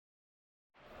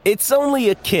It's only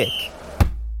a kick,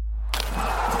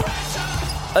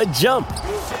 a jump,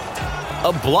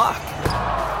 a block.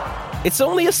 It's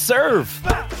only a serve.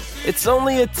 It's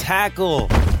only a tackle,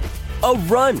 a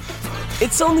run.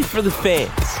 It's only for the fans.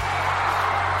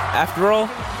 After all,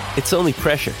 it's only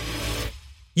pressure.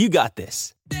 You got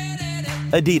this.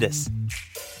 Adidas.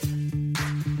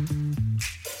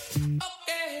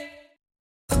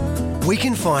 We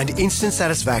can find instant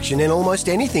satisfaction in almost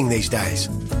anything these days.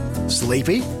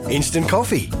 Sleepy? Instant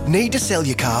coffee. Need to sell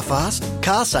your car fast?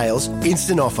 Car sales,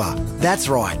 instant offer. That's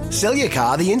right, sell your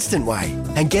car the instant way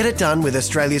and get it done with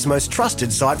Australia's most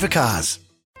trusted site for cars.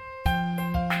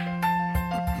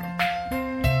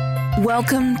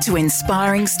 Welcome to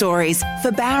Inspiring Stories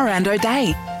for Bauer and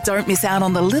O'Day. Don't miss out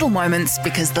on the little moments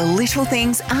because the little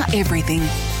things are everything.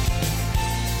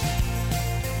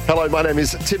 Hello, my name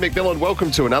is Tim McMillan.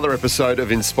 Welcome to another episode of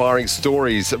Inspiring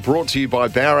Stories brought to you by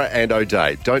Bauer and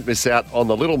O'Day. Don't miss out on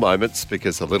the little moments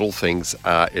because the little things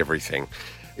are everything.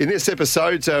 In this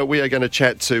episode, we are going to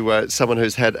chat to someone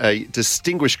who's had a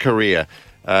distinguished career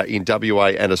in WA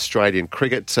and Australian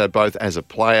cricket, both as a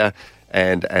player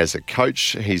and as a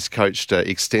coach. He's coached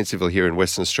extensively here in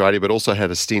Western Australia, but also had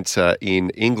a stint in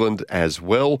England as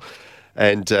well.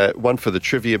 And one for the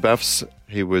trivia buffs,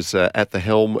 he was at the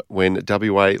helm when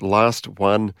WA last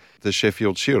won the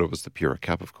Sheffield Shield. It was the Pura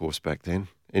Cup, of course, back then.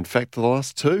 In fact, the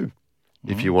last two,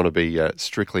 if you want to be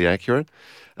strictly accurate.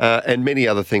 And many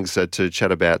other things to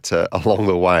chat about along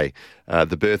the way.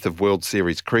 The birth of World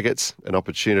Series cricket, an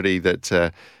opportunity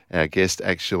that our guest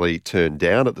actually turned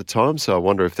down at the time. So I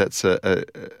wonder if that's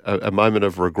a moment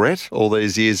of regret all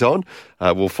these years on.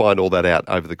 We'll find all that out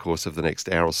over the course of the next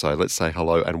hour or so. Let's say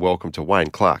hello and welcome to Wayne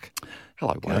Clark.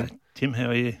 Hello, Wayne. Tim, how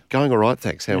are you? Going all right,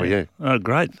 thanks. How are you? Oh,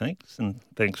 great, thanks. And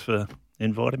thanks for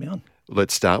inviting me on.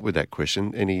 Let's start with that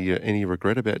question. Any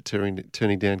regret about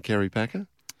turning down Kerry Packer?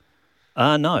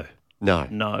 No.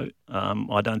 No.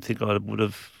 I don't think I would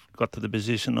have got to the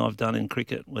position I've done in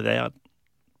cricket without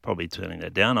probably turning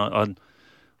that down.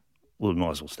 We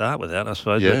might as well start with that, I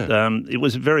suppose. Yeah. But it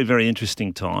was a very, very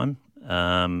interesting time,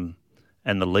 and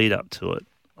the lead up to it,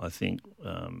 I think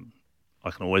I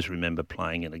can always remember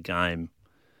playing in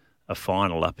a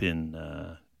final up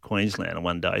in Queensland, a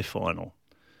one-day final,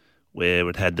 where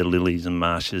it had the Lilies and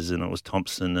Marshes and it was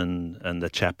Thompson and the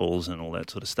Chapels and all that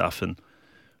sort of stuff. And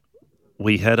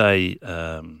we had a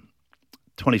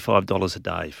 $25 a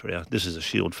day for this is a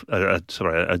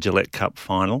Gillette Cup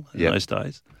final in those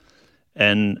days.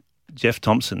 And Jeff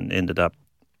Thompson ended up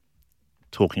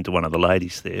talking to one of the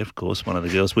ladies there, of course, one of the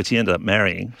girls, which he ended up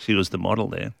marrying. She was the model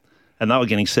there. And they were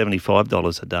getting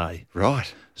 $75 a day.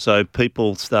 Right. So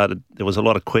people there was a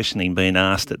lot of questioning being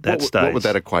asked at that stage. What would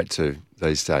that equate to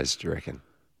these days, do you reckon?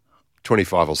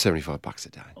 25 or $75 a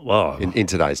day. Wow. In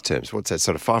today's terms. What's that,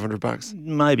 sort of $500?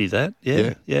 Maybe that,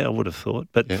 yeah. I would have thought.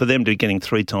 But for them to be getting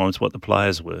 3 times what the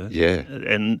players were. Yeah.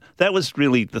 And that was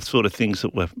really the sort of things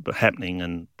that were happening,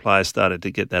 and players started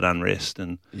to get that unrest.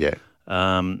 And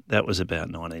that was about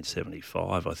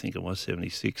 1975, I think it was,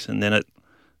 76. And then it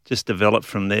just developed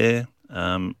from there.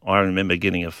 I remember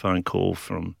getting a phone call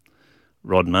from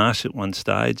Rod Marsh at one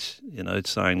stage,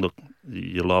 saying, look,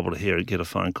 you're liable to get a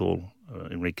phone call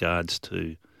in regards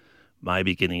to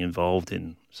maybe getting involved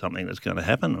in something that's going to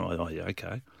happen. And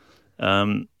okay.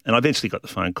 And I eventually got the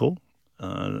phone call,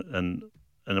 and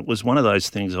it was one of those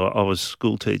things. I was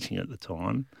school teaching at the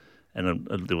time, and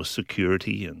there was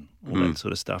security and all that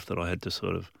sort of stuff that I had to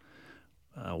sort of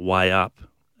weigh up.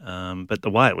 But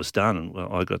the way it was done,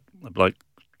 I got a bloke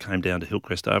came down to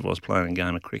Hillcrest Oval. I was playing a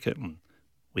game of cricket, and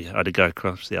we had to go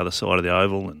across the other side of the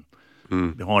oval and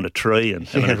behind a tree and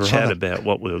having a chat about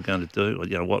what we were going to do,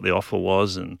 what the offer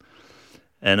was. And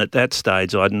at that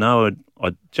stage, I'd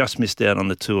just missed out on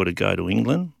the tour to go to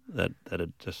England. That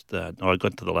had just I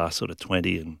got to the last sort of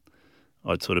 20, and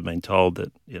I'd sort of been told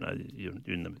that you're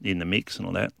in the mix and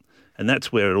all that. And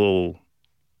that's where it all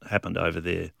happened over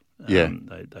there.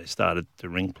 They started to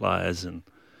ring players, and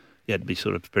you had to be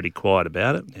sort of pretty quiet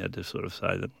about it. You had to sort of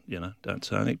say that, don't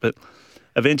say anything. But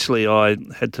eventually I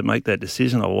had to make that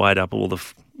decision. I weighed up all the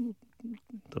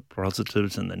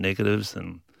positives and the negatives,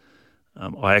 and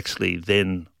I actually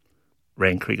then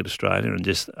rang Cricket Australia and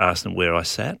just asked them where I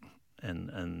sat,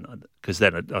 and because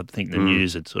then I think the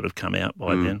news had sort of come out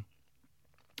by then,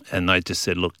 and they just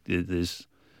said, look,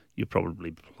 you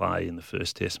probably play in the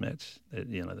first Test match that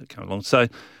come along. So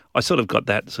I sort of got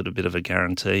that sort of bit of a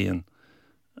guarantee, and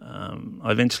I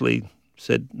eventually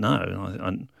said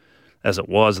no. As it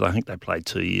was, I think they played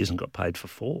 2 years and got paid for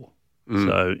 4.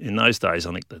 So in those days,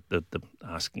 I think the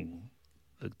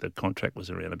contract was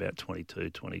around about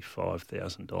 $22,000,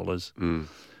 $25,000.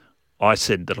 I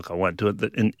said that, look, I won't do it.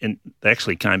 And they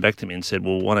actually came back to me and said,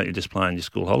 well, why don't you just play on your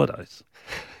school holidays?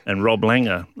 And Rob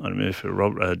Langer, I remember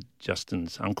for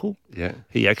Justin's uncle,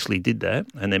 he actually did that.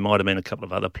 And there might have been a couple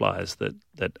of other players that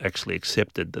actually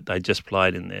accepted that they just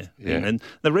played in there. Yeah. And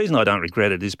the reason I don't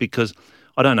regret it is because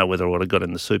I don't know whether I would have got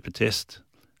in the Super Test.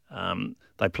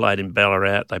 They played in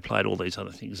Ballarat. They played all these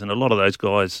other things. And a lot of those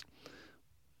guys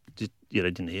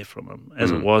didn't hear from them.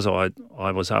 As it was, I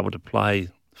was able to play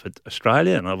for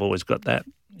Australia, and I've always got that,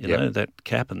 that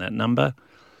cap and that number.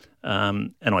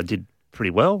 And I did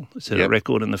pretty well. I set a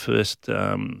record in the first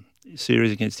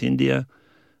series against India.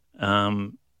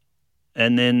 And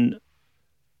then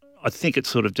I think it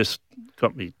sort of just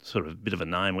got me sort of a bit of a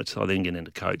name, which I then get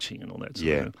into coaching and all that sort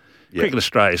of thing. Cricket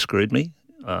Australia screwed me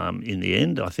in the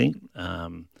end, I think.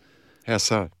 How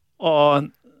so?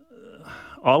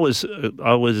 I was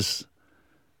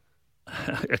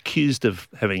accused of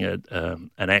having an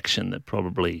action that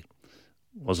probably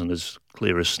wasn't as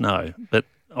clear as snow. But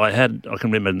I can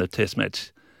remember in the Test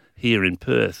match here in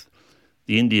Perth,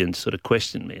 the Indians sort of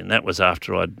questioned me, and that was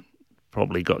after I'd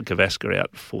probably got Gavaskar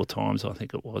out 4 times, I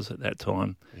think it was at that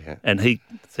time. Yeah. And he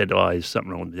said, there's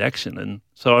something wrong with the action. And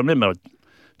so I remember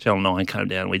Channel 9 came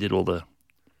down and we did all the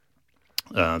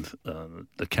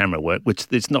camera work, which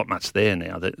there's not much there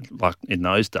now. That, like in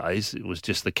those days, it was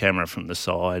just the camera from the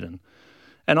side, and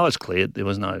I was cleared. There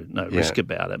was no risk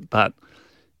about it, but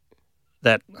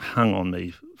that hung on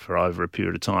me for over a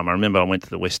period of time. I remember I went to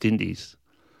the West Indies,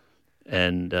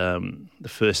 and the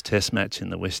first Test match in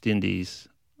the West Indies,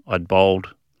 I'd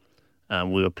bowled.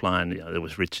 We were playing. There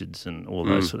was Richards and all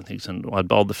those sort of things, and I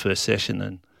bowled the first session,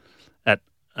 and at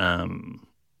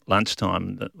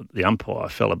lunchtime, the umpire, a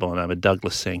fella by the name of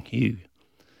Douglas Sanghu,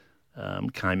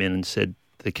 came in and said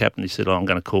to the captain, he said, I'm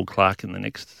going to call Clark in the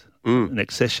next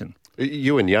session.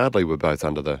 You and Yardley were both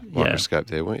under the microscope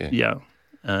there, weren't you? Yeah.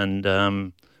 And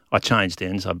I changed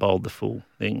ends. I bowled the full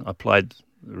thing. I played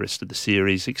the rest of the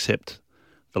series except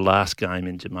the last game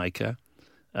in Jamaica.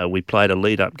 We played a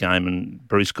lead-up game and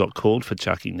Bruce got called for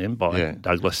chucking them by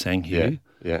Douglas Sanghu,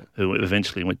 who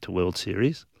eventually went to World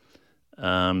Series.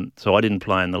 So I didn't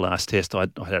play in the last Test. I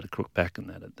had a crook back in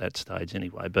that at that stage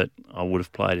anyway, but I would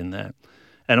have played in that.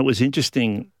 And it was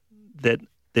interesting that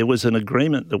there was an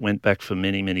agreement that went back for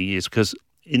many, many years, because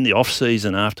in the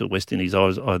off-season after West Indies,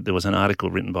 there was an article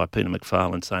written by Peter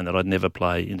McFarlane saying that I'd never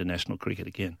play international cricket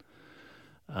again.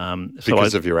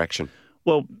 Because of your action?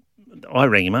 Well, I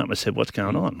rang him up and I said, what's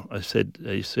going on?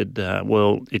 He said,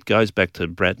 well, it goes back to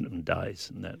Bradman days,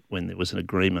 and that when there was an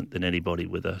agreement that anybody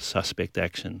with a suspect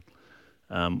action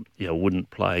wouldn't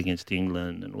play against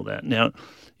England and all that. Now,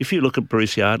 if you look at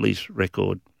Bruce Yardley's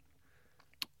record,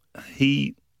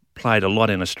 he played a lot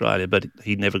in Australia, but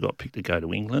he never got picked to go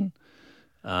to England.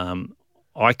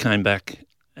 I came back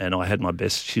and I had my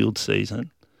best Shield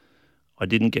season. I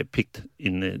didn't get picked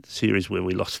in the series where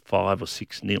we lost 5 or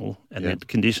 6-0, and the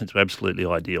conditions were absolutely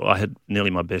ideal. I had nearly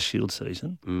my best Shield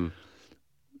season.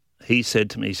 He said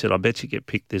to me, I bet you get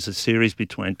picked. There's a series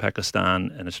between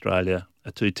Pakistan and Australia,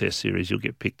 a 2-test series. You'll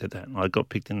get picked at that. And I got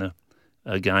picked in the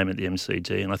game at the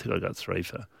MCG, and I think I got 3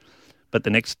 for. But the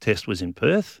next test was in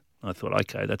Perth. I thought,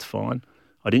 okay, that's fine.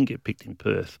 I didn't get picked in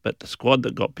Perth, but the squad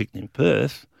that got picked in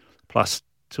Perth, plus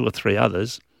 2 or 3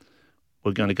 others,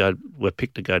 were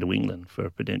picked to go to England for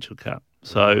a Prudential Cup.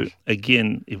 So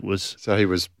again, it was. So he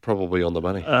was probably on the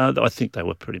money. I think they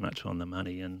were pretty much on the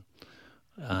money, and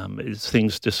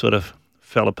things just sort of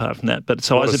fell apart from that. But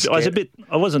so I was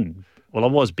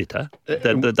bitter that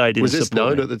they didn't. Was this support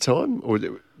known me at the time, or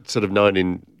sort of known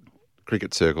in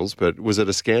cricket circles? But was it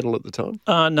a scandal at the time?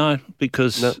 No,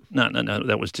 because no,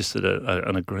 that was just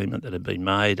an agreement that had been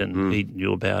made, and he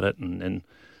knew about it, and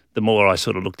the more I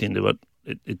sort of looked into it,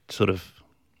 it sort of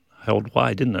held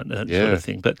weight, didn't it? That sort of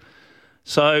thing. But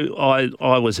so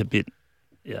I was a bit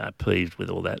peeved with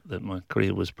all that my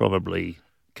career was probably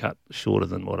cut shorter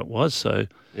than what it was. So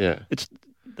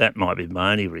that might be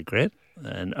my only regret.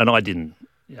 And I didn't,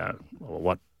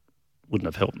 what wouldn't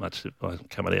have helped much if I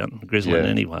come out in Grizzland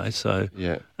anyway. So,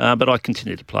 but I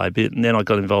continued to play a bit, and then I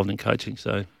got involved in coaching.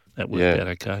 So that worked out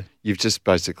okay. You've just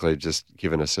basically just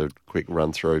given us a quick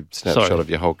run-through snapshot of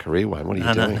your whole career, Wayne. What are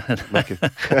you doing?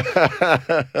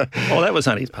 Well, that was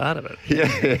only part of it.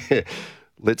 Yeah.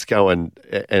 Let's go and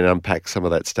unpack some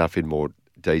of that stuff in more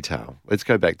detail. Let's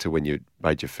go back to when you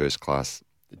made your first-class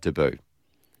debut.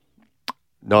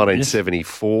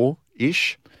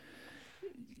 1974-ish.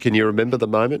 Can you remember the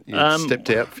moment you stepped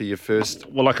out for your first?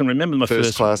 Well, I can remember my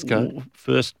first-class game.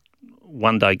 First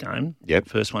one-day game. Yep.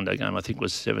 First one-day game, I think,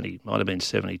 was might have been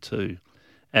 72.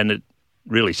 And it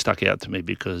really stuck out to me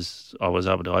because I was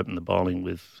able to open the bowling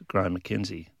with Graham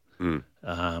McKenzie.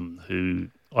 who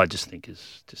I just think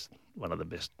is just one of the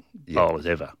best bowlers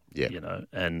ever. Yeah. You know,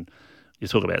 and you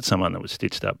talk about someone that was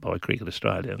stitched up by Cricket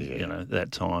Australia. You know,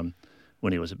 that time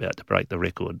when he was about to break the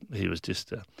record, he was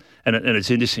just. And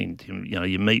it's interesting. You know,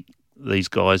 you meet these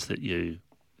guys that you've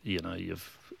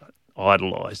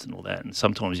idolised and all that, and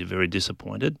sometimes you're very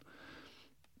disappointed.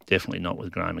 Definitely not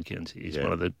with Graham McKenzie. He's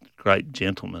one of the great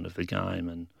gentlemen of the game,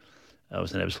 and it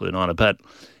was an absolute honour. But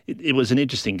it was an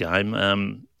interesting game.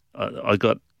 I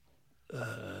got,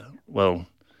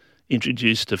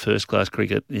 introduced to first-class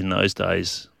cricket in those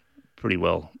days pretty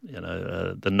well. You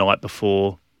know, the night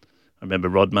before, I remember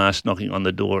Rod Marsh knocking on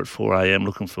the door at 4 a.m.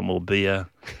 looking for more beer,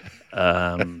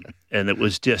 and it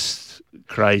was just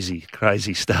crazy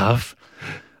stuff.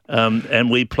 And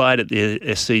we played at the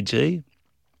SCG,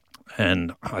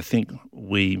 and I think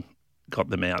we got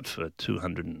them out for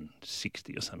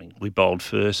 260 or something. We bowled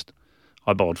first.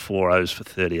 I bowled 4 overs for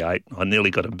 38. I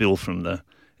nearly got a bill from the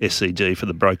SCG for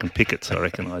the broken pickets. I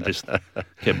reckon I just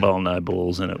kept bowling no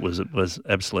balls, and it was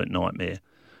absolute nightmare.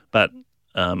 But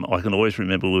I can always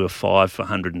remember we were 5 for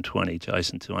 120,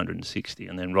 chasing 260,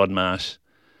 and then Rod Marsh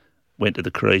went to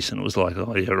the crease, and it was like,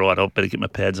 oh, yeah, right, I better get my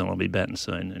pads on, I'll be batting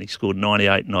soon. And he scored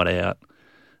 98 not out.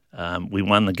 We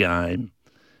won the game.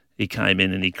 He came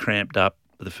in and he cramped up.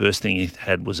 The first thing he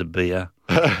had was a beer.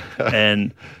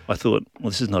 And I thought,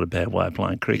 well, this is not a bad way of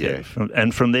playing cricket. Yeah.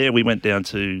 From there, we went down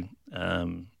to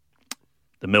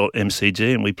the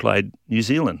MCG, and we played New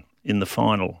Zealand in the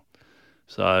final.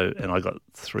 So, and I got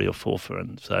 3 or 4 for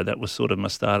him. So that was sort of my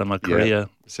start of my career. Yeah.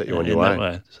 Set you on your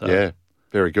way. So, yeah.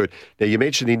 Very good. Now, you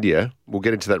mentioned India. We'll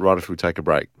get into that right after we take a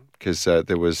break, because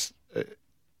there was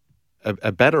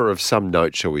a batter of some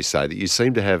note, shall we say, that you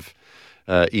seem to have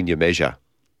in your measure.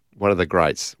 One of the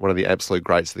greats, one of the absolute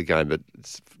greats of the game. But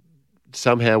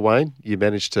somehow, Wayne, you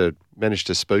managed to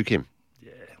spook him.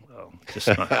 Yeah, well, just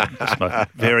my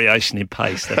variation in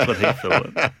pace. That's what he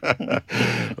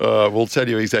thought. We'll tell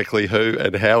you exactly who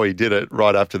and how he did it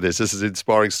right after this. This is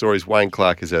Inspiring Stories. Wayne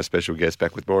Clark is our special guest.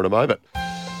 Back with more in a moment.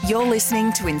 You're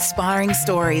listening to Inspiring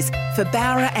Stories for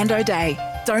Bowra and O'Dea.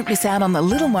 Don't miss out on the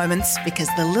little moments, because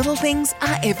the little things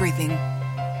are everything.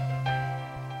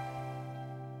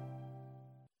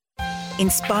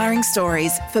 Inspiring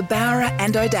Stories for Bowra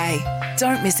and O'Dea.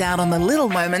 Don't miss out on the little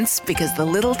moments, because the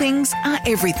little things are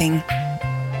everything.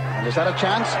 And is that a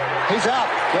chance? He's out.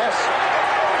 Yes.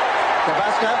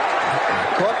 Gavaskar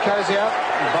caught Cozier,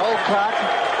 bowled Clark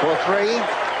for 3.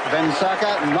 Then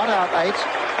Saka not out 8.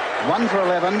 1 for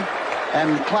 11,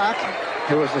 and Clark,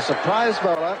 who was the surprise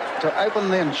bowler to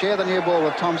open and share the new ball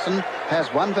with Thompson,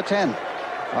 has 1 for 10.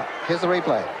 Here's the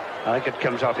replay. I think it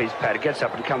comes off his pad. It gets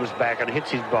up and comes back and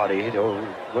hits his body. Oh,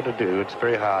 what to do? It's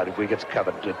very hard if he gets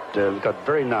covered. It got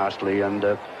very nastily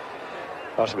and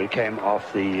possibly came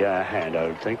off the hand, I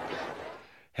would think.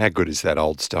 How good is that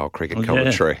old-style cricket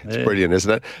commentary? Yeah, it's brilliant,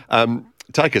 isn't it?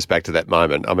 Take us back to that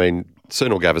moment. I mean,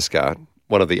 Sunil Gavaskar,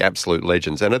 one of the absolute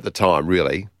legends, and at the time,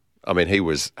 really, I mean, he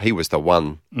was the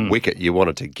one wicket you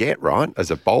wanted to get, right,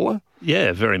 as a bowler?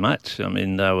 Yeah, very much. I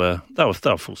mean, they were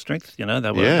full strength. You know,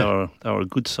 they were a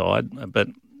good side, but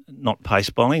not pace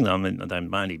bowling. I mean, they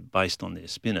mainly based on their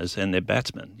spinners and their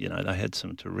batsmen. You know, they had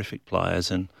some terrific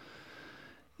players, and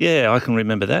yeah, I can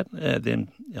remember that. Then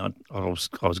I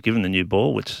was given the new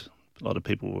ball, which a lot of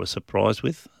people were surprised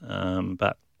with,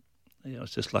 but I was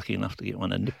just lucky enough to get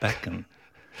one and nip back and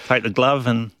take the glove,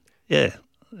 and yeah.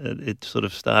 It sort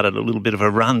of started a little bit of a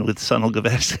run with Sunil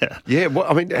Gavaskar. Yeah, well,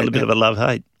 I mean, a little bit of a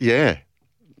love-hate. Yeah,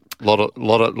 lot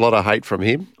of hate from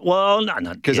him. Well, no,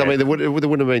 because I mean, there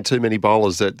wouldn't have been too many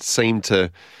bowlers that seemed to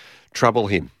trouble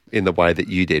him in the way that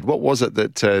you did. What was it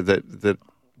that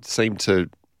seemed to,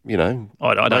 you know,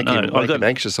 I don't know. Make him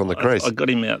anxious on the crease? I got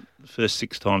him out the first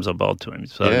 6 times I bowled to him.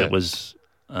 So it was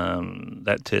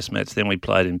that Test match. Then we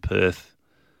played in Perth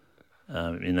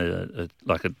in a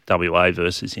WA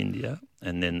versus India.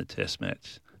 And then the Test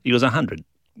match. He was 100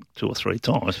 2 or 3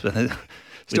 times, but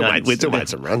still made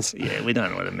some runs. Yeah, we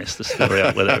don't want to mess the story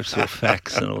up, whether it's all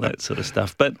facts and all that sort of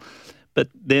stuff. But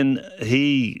then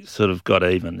he sort of got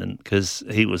even, and because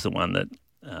he was the one that,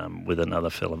 with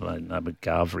another fellow named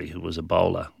Gavri, who was a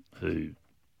bowler, who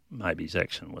maybe his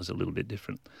action was a little bit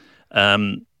different.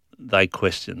 They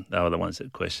were the ones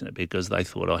that questioned it, because they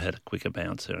thought I had a quicker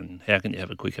bouncer, and how can you have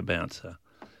a quicker bouncer?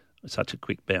 Such a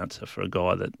quick bouncer for a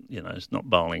guy that, you know, is not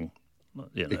bowling,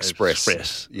 you know,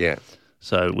 express. Yeah.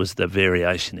 So it was the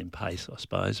variation in pace, I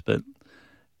suppose. But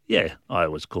yeah, I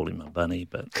always call him a bunny,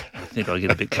 but I think I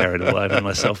get a bit carried away with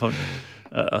myself.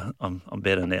 I'm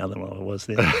better now than I was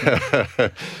then.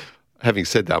 Having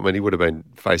said that, I mean, he would have been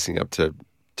facing up to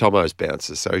Tomo's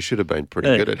bouncers, so he should have been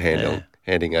pretty good at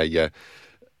handing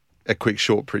a quick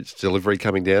short pitch delivery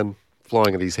coming down,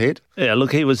 flying at his head. Yeah,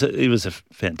 look, he was a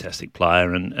fantastic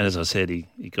player, and as I said, he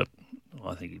got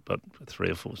 3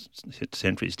 or 4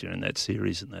 centuries during that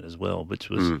series and that as well, which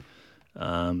was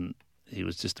he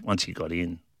was just, once he got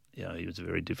in, he was a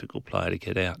very difficult player to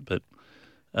get out. But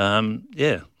I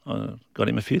got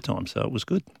him a few times, so it was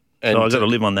good. And so I've got to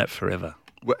live on that forever.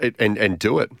 And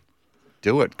do it.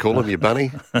 Do it. Call him your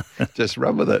bunny. Just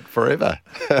run with it forever.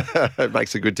 It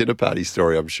makes a good dinner party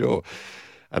story, I'm sure.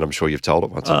 And I'm sure you've told it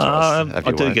once or twice.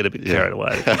 I do get a bit carried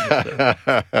away.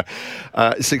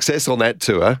 Success on that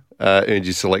tour earned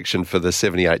you selection for the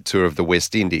 78 tour of the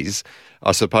West Indies.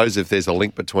 I suppose if there's a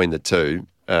link between the two,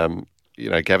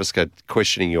 Gavaskar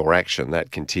questioning your action,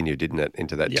 that continued, didn't it,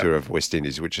 into that tour of West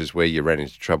Indies, which is where you ran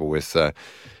into trouble with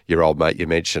your old mate you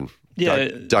mentioned,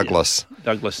 Douglas. Yeah,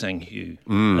 Douglas Sanghu.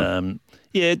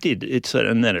 It did.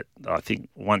 And then I think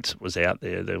once it was out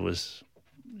there was...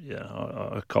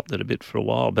 I copped it a bit for a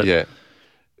while, but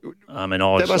I mean, I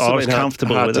was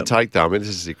comfortable hard with to it. take, though. I mean, this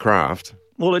is your craft.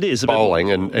 Well, it is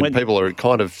bowling, and people are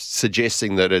kind of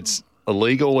suggesting that it's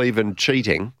illegal, even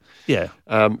cheating. Yeah,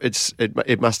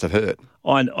 it must have hurt.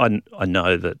 I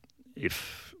know that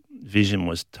if vision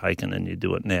was taken and you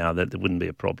do it now, that there wouldn't be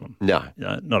a problem. No,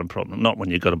 not a problem. Not when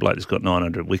you've got a bloke that's got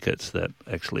 900 wickets that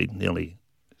actually nearly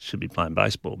should be playing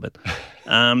baseball. But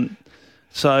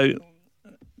so.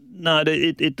 No,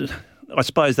 I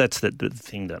suppose that's the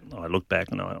thing that I look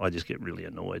back and I just get really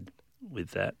annoyed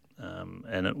with that.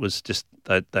 And it was just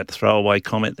that throwaway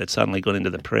comment that suddenly got into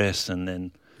the press, and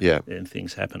then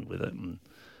things happened with it. And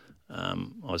I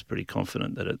was pretty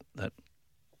confident that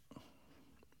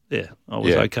I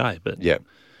was okay. But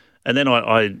and then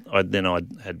I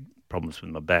had problems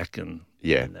with my back and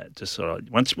that just sort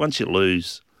of once you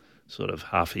lose sort of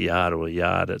half a yard or a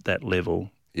yard at that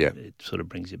level. Yeah, it sort of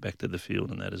brings you back to the field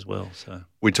and that as well. So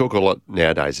we talk a lot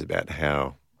nowadays about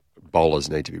how bowlers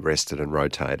need to be rested and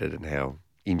rotated, and how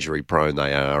injury prone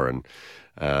they are, and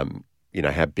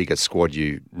how big a squad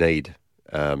you need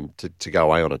to go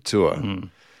away on a tour.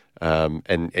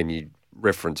 And you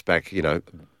reference back,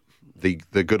 the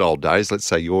good old days. Let's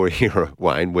say your era,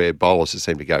 Wayne, where bowlers just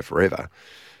seem to go forever.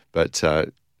 But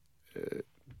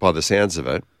by the sounds of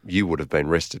it, you would have been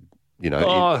rested. In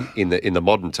the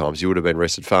modern times, you would have been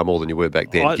rested far more than you were back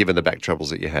then, given the back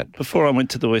troubles that you had. Before I went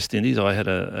to the West Indies, I had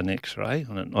an X-ray,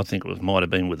 and I think it might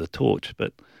have been with a torch,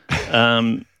 but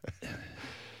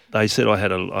they said I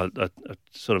had a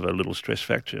sort of a little stress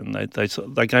fracture, and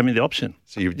they gave me the option.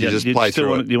 So you just play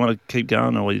through it. You want to keep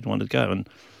going, or you want to go? And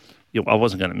I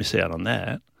wasn't going to miss out on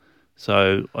that.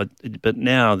 So, but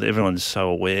now everyone's so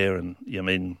aware, and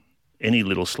any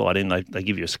little slide in, they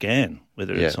give you a scan,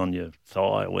 whether it's on your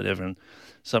thigh or whatever. And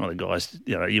some of the guys,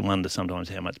 you wonder sometimes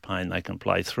how much pain they can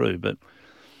play through. But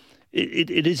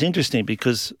it is interesting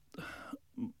because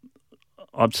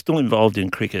I'm still involved in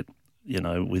cricket,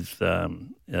 with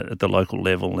at the local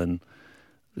level, and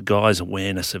the guys'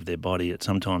 awareness of their body.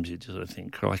 Sometimes you just sort of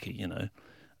think, crikey,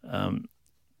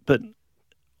 But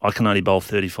I can only bowl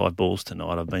 35 balls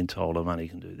tonight. I've been told I only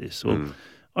can do this. Well,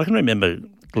 I can remember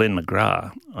Glenn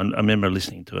McGrath. I remember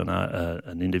listening to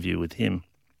an interview with him,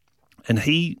 and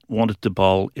he wanted to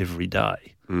bowl every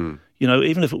day. Even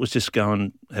if it was just go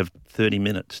and have 30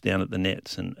 minutes down at the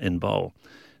nets and bowl.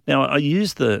 Now, I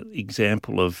use the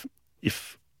example of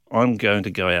if I'm going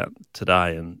to go out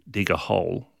today and dig a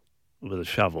hole with a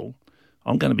shovel,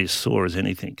 I'm going to be as sore as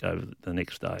anything over the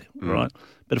next day, right?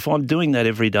 But if I'm doing that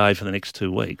every day for the next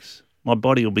 2 weeks, my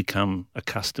body will become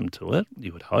accustomed to it,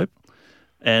 you would hope,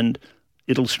 and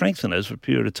it'll strengthen us for a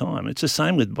period of time. It's the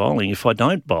same with bowling. If I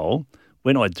don't bowl,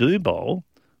 when I do bowl,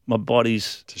 my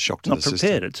body's not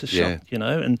prepared. It's a shock,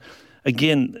 And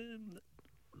again,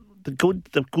 the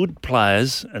good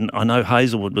players, and I know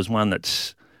Hazelwood was one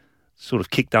that's sort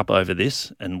of kicked up over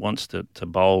this and wants to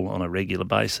bowl on a regular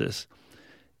basis.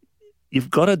 You've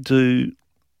got to do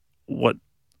what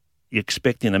you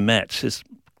expect in a match as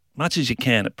much as you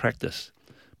can at practice,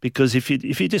 because if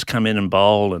you just come in and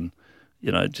bowl and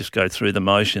just go through the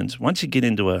motions, once you get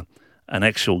into an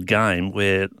actual game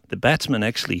where the batsman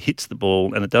actually hits the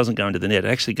ball and it doesn't go into the net, it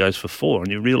actually goes for 4,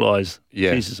 and you realise,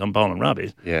 Jesus, I'm bowling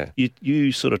rubbish.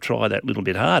 You sort of try that little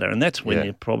bit harder, and that's when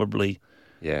you probably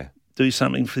do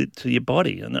something to your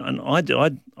body. And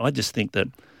I just think that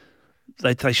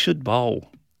they should bowl.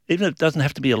 Even if it doesn't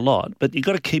have to be a lot, but you've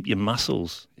got to keep your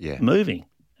muscles moving.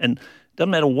 And it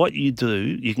doesn't matter what you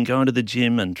do, you can go into the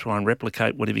gym and try and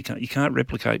replicate whatever you can. You can't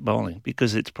replicate bowling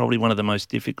because it's probably one of the most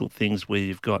difficult things where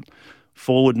you've got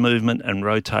forward movement and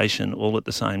rotation all at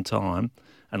the same time.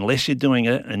 Unless you're doing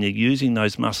it and you're using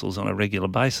those muscles on a regular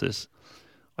basis,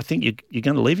 I think you're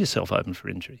going to leave yourself open for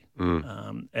injury.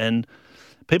 And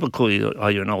people call you,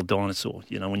 you're an old dinosaur,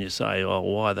 when you say,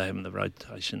 why are they having the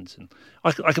rotations? And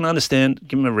I can understand,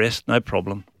 give them a rest, no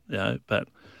problem, but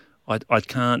I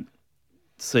can't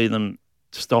see them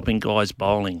stopping guys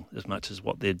bowling as much as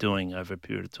what they're doing over a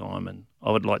period of time. And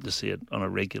I would like to see it on a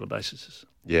regular basis,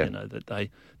 that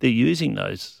they're using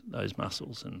those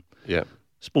muscles. And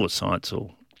sports science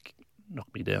will knock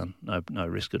me down, no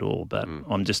risk at all. But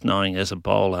I'm just knowing as a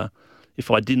bowler,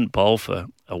 if I didn't bowl for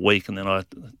a week and then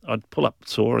I'd pull up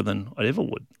sorer than I ever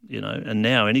would, And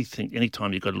now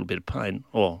anytime you've got a little bit of pain,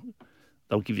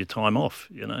 they'll give you time off,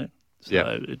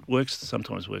 So it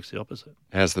sometimes works the opposite.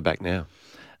 How's the back now?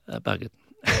 Buggered.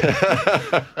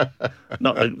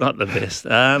 not the best. Do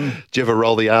you ever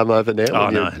roll the arm over now?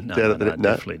 No,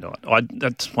 definitely not.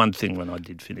 That's one thing when I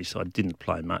did finish. I didn't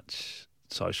play much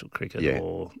social cricket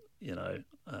or,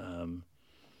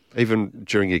 even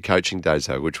during your coaching days,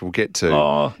 though, which we'll get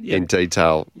to in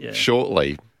detail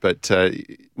shortly. But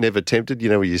never tempted,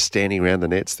 where you're standing around the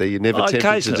nets there. You never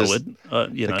tempted to just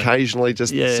occasionally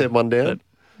just send one down.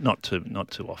 Not too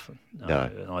often. No.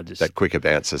 I just, that quicker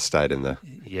bouncer stayed in the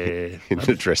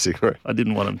the dressing room. I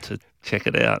didn't want him to check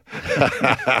it out.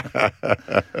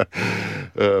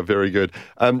 Very good.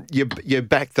 Your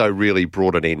back though really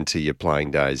brought an end to your playing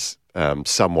days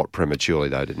somewhat prematurely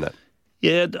though, didn't it?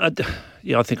 Yeah,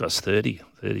 I think I was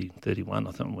 31,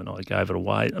 I think, when I gave it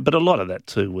away. But a lot of that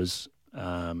too was you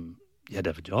had to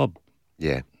have a job.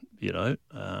 Yeah.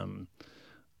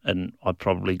 And I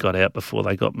probably got out before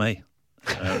they got me.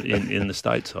 In the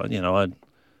States,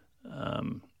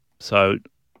 so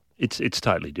it's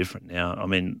totally different now. I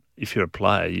mean, if you're a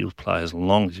player, you'll play as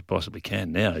long as you possibly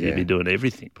can now. You'll be doing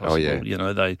everything possible.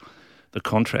 The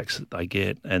contracts that they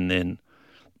get, and then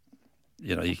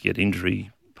you get injury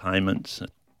payments, the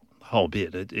whole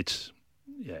bit. It's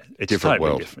different totally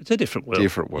world. Different. It's a different world.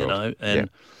 Different world.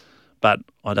 But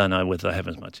I don't know whether they have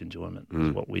as much enjoyment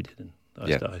as what we did in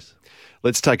those days.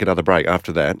 Let's take another break.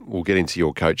 After that, we'll get into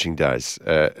your coaching days.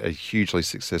 A hugely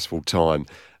successful time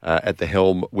at the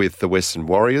helm with the Western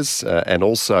Warriors, and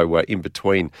also in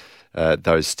between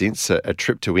those stints, a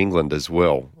trip to England as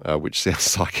well, which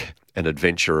sounds like an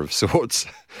adventure of sorts,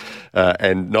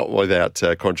 and not without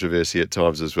controversy at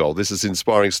times as well. This is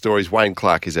Inspiring Stories. Wayne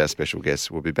Clark is our special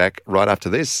guest. We'll be back right after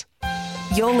this.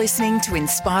 You're listening to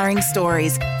Inspiring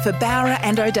Stories for Bowra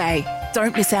and O'Dea.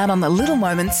 Don't miss out on the little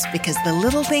moments, because the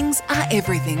little things are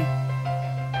everything.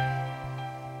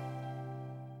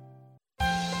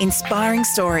 Inspiring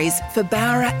Stories for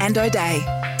Bowra and O'Dea.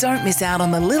 Don't miss out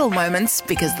on the little moments,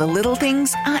 because the little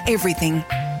things are everything.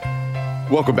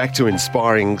 Welcome back to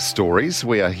Inspiring Stories.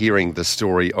 We are hearing the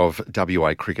story of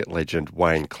WA cricket legend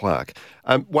Wayne Clark.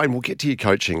 Wayne, we'll get to your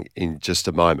coaching in just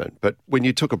a moment, but when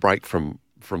you took a break from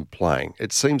playing,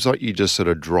 it seems like you just sort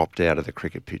of dropped out of the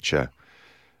cricket picture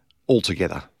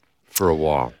altogether for a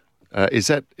while. Is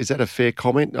that a fair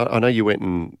comment? I know you went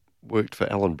and worked for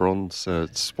Alan Bron's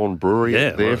Swan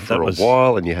Brewery for a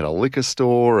while, and you had a liquor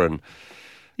store and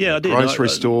I did. Grocery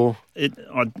store.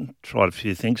 I tried a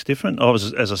few things different.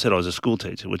 As I said, I was a school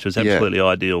teacher, which was absolutely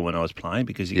ideal when I was playing,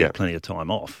 because you get plenty of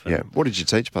time off. What did you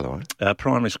teach, by the way?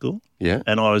 Primary school. Yeah.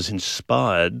 And I was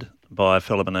inspired by a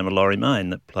fellow by the name of Laurie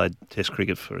Main that played Test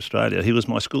cricket for Australia. He was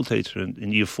my school teacher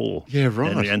in Year 4. Yeah,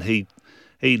 right. And he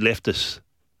left us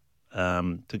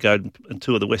to go and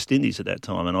tour the West Indies at that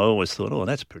time, and I always thought,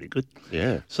 that's pretty good.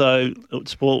 Yeah. So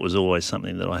sport was always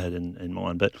something that I had in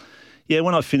mind. But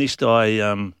when I finished,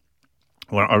 I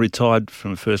retired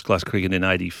from first-class cricket in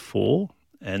 84,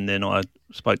 and then I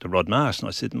spoke to Rod Marsh, and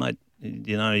I said, mate,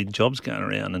 jobs going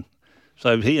around, and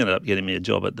so he ended up getting me a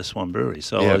job at the Swan Brewery.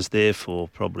 So I was there for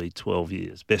probably 12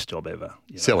 years. Best job ever.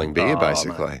 Selling beer,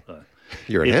 basically. Mate.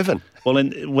 You're in heaven. Well,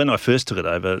 when I first took it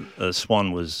over,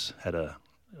 Swan had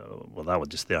they were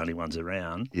just the only ones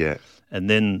around. Yeah. And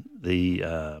then the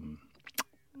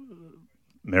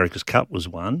America's Cup was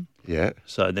won. Yeah.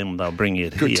 So then they'll bring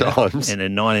it Good here. times. And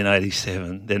in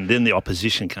 1987, then the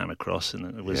opposition came across,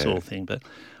 and it was all thing. But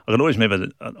I can always remember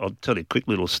I'll tell you a quick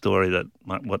little story that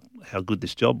how good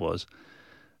this job was.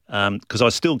 Because I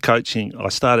was still coaching. I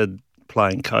started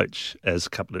playing coach as a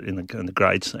couple in the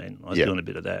grade scene. I was doing a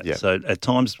bit of that. Yeah. So at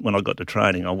times when I got to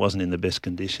training, I wasn't in the best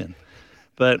condition.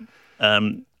 But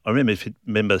I remember, if you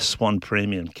remember Swan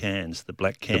Premium cans, the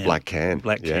black can. The black can.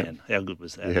 Can. How good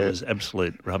was that? Yeah. It was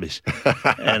absolute rubbish.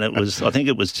 And I think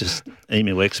it was just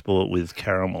Emu Export with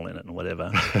caramel in it and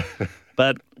whatever.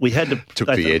 But we had to... Took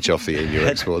the edge off the Emu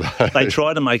Export. They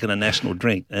tried to make it a national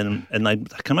drink, and they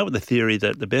come up with the theory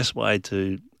that the best way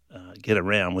to get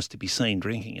around was to be seen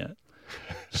drinking it.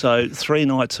 So 3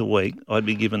 nights a week, I'd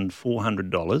be given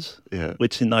 $400,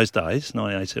 which in those days,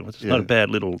 1987, was not a bad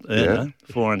little earner,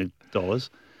 $400.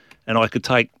 And I could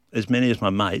take as many as my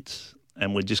mates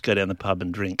and we'd just go down the pub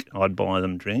and drink. I'd buy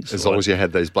them drinks. As long as you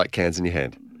had those black cans in your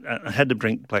hand. I had to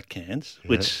drink black cans,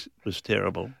 which was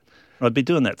terrible. I'd be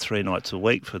doing that 3 nights a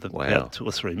week for about 2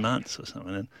 or 3 months or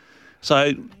something. And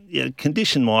so,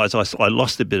 condition-wise, I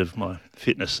lost a bit of my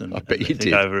fitness and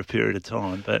over a period of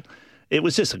time. But it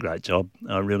was just a great job.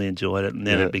 I really enjoyed it. And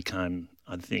then it became,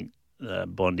 I think,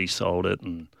 Bondi sold it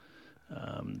and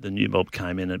the new mob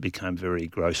came in and it became very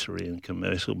grocery and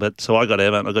commercial. But so I got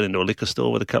out and I got into a liquor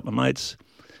store with a couple of mates.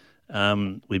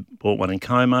 We bought one in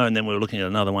Como and then we were looking at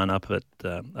another one up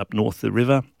north of the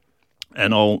river.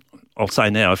 And I'll say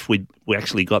now, if we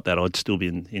actually got that, I'd still be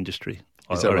in the industry.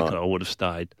 I reckon I would have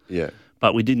stayed. Yeah.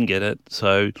 But we didn't get it.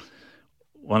 So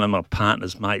one of my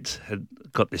partner's mates had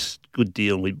got this good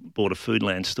deal. We bought a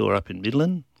Foodland store up in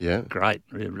Midland. Yeah. Great,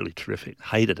 really, really terrific.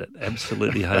 Hated it,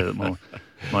 absolutely hated it.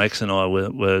 My ex and I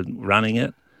were running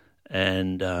it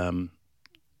and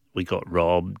we got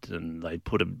robbed and they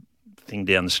put a thing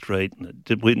down the street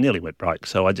and we nearly went broke.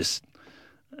 So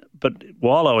but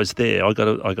while I was there, I got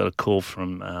a call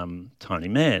from Tony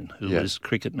Mann, who was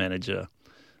cricket manager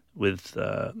with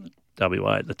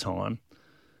WA at the time,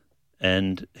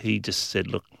 and he just said,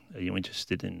 "Look, are you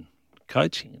interested in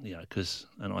coaching?"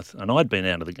 And I'd been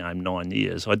out of the game 9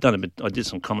 years. I did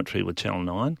some commentary with Channel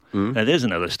 9. Now there's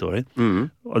another story. I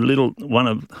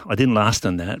didn't last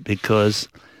on that because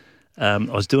I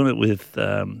was doing it with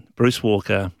Bruce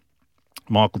Walker,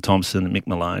 Michael Thompson and Mick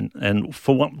Malone. And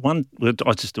for one, I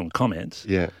was just doing comments.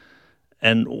 Yeah.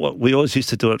 And we always used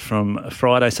to do it from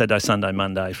Friday, Saturday, Sunday,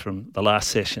 Monday from the last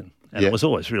session. And it was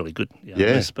always really good.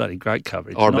 It was bloody great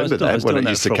coverage. I remember that when it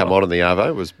used to come on the Arvo.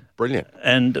 It was brilliant.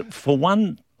 And for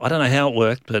one, I don't know how it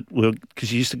worked, but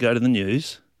because you used to go to the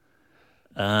news.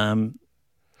 And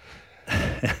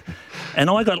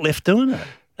I got left doing it.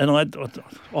 And I thought,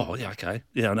 okay.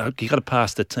 Yeah, no, you got to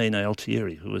pass to Tina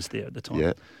Altieri, who was there at the time.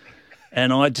 Yeah.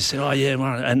 And I just said,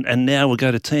 and now we'll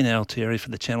go to Tina Altieri for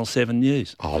the Channel 7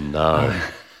 News. Oh, no.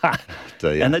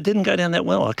 And it didn't go down that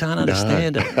well. I can't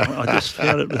understand it. I just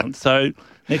found it. So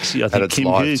next year, I think Kim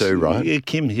Hughes. Too, right? Yeah,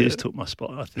 Kim Hughes took my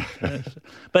spot, I think.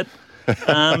 But,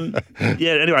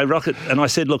 anyway, Rocket, and I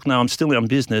said, look, no, I'm still in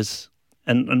business.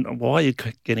 And why are you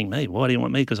getting me? Why do you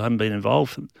want me? Because I haven't been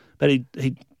involved. But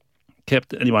he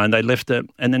kept it anyway, and they left it.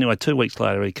 And anyway, 2 weeks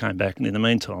later, he came back. And in the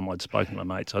meantime, I'd spoken to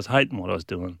my mates. I was hating what I was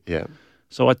doing. Yeah.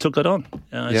 So I took it on.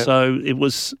 So it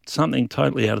was something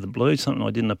totally out of the blue, something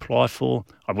I didn't apply for.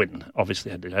 I went and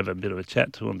obviously had to have a bit of a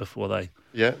chat to them before they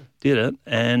did it.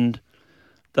 And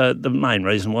the main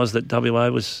reason was that WA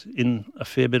was in a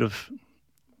fair bit of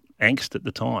angst at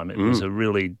the time. It was a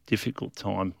really difficult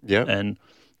time. Yeah. And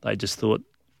they just thought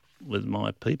with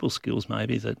my people skills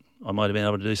maybe that I might have been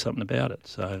able to do something about it.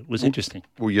 So it was interesting.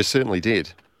 Well, you certainly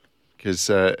did because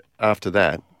after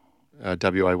that,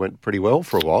 WA went pretty well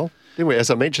for a while. Didn't we? As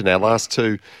I mentioned, our last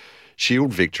 2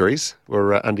 Shield victories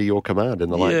were under your command in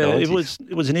the late 90s.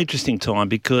 It was an interesting time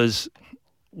because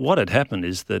what had happened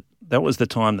is that was the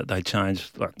time that they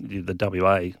changed the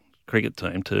WA cricket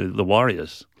team to the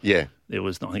Warriors. Yeah. There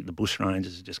was, I think, the Bush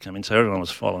Rangers had just come in, so everyone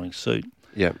was following suit.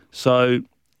 Yeah. So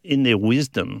in their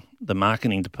wisdom, the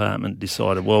marketing department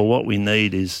decided, well, what we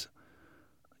need is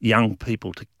young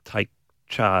people to take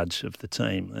charge of the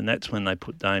team, and that's when they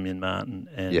put Damien Martin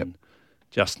and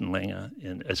Justin Langer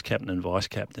as captain and vice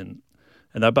captain,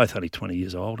 and they're both only 20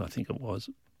 years old, I think it was.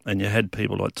 And you had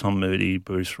people like Tom Moody,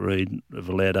 Bruce Reid,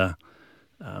 Valletta,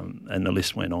 and the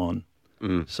list went on.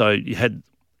 So you had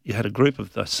a group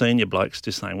of the senior blokes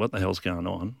just saying, "What the hell's going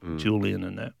on?" Julian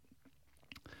and that.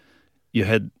 You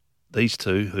had these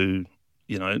two who,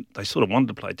 they sort of wanted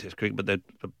to play Test cricket, but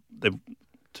they're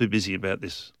too busy about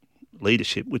this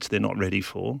leadership, which they're not ready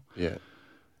for. Yeah.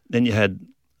 Then you had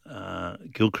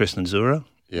Gilchrist and Zura.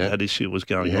 That issue was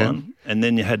going on. And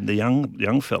then you had the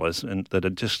young fellas that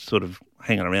had just sort of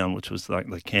hanging around, which was like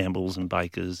the Campbells and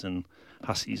Bakers and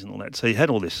Hussies and all that. So you had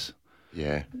all this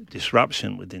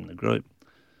disruption within the group.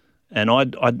 And I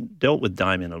dealt with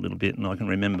Damien a little bit, and I can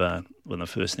remember one of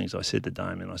the first things I said to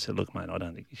Damien, I said, "Look, mate, I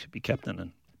don't think you should be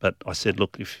captain." But I said,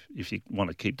 "Look, if you want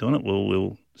to keep doing it,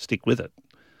 we'll stick with it."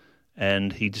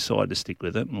 And he decided to stick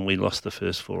with it, and we lost the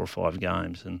first 4 or 5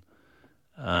 games. And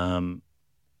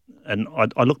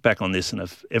I look back on this, and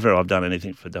if ever I've done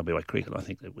anything for WA cricket, I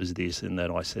think it was this, and that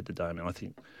I said to Damien, I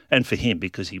think, and for him,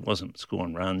 because he wasn't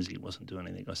scoring runs, he wasn't doing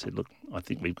anything, I said, "Look, I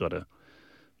think we've got to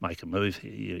make a move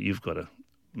here. You've got to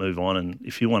move on, and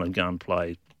if you want to go and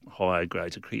play higher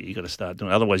grades of cricket, you've got to start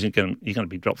doing it. Otherwise, you're going to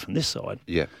be dropped from this side."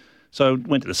 Yeah. So I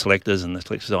went to the selectors, and the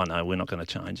selectors said, no, we're not going to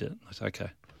change it. I said, okay.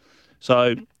 So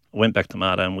I went back to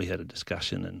Marto, and we had a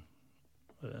discussion, and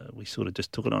we sort of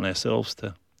just took it on ourselves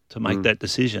to make that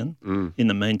decision. In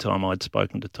the meantime, I'd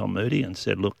spoken to Tom Moody and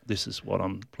said, look, this is what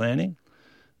I'm planning.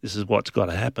 This is what's got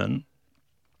to happen.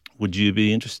 Would you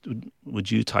be interested?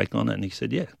 Would you take on it? And he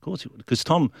said, yeah, of course he would. Because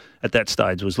Tom, at that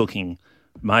stage, was looking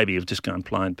maybe of just going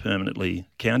playing permanently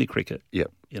county cricket.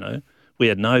 Yep. We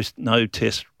had no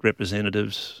test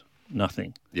representatives,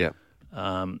 nothing. Yeah.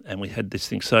 And we had this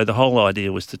thing. So the whole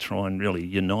idea was to try and really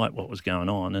unite what was going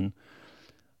on.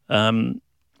 And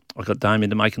I got Damien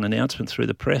to make an announcement through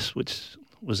the press, which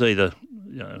was either,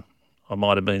 I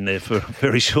might have been there for a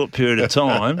very short period of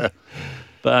time,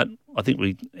 but I think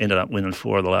we ended up winning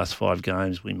 4 of the last 5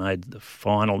 games. We made the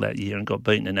final that year and got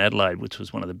beaten in Adelaide, which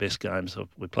was one of the best games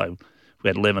we played. We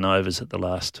had 11 overs at the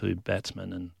last 2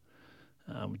 batsmen,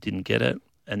 and we didn't get it.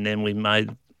 And then we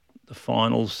made the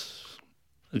finals,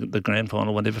 the grand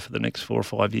final, whatever, for the next 4 or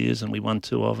 5 years, and we won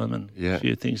 2 of them and a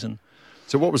few things. And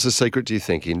so what was the secret, do you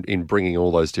think, in bringing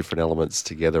all those different elements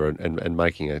together and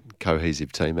making a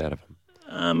cohesive team out of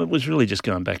them? It was really just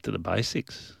going back to the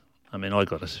basics. I mean, I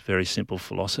got a very simple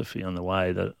philosophy on the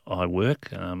way that I work.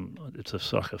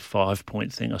 It's like a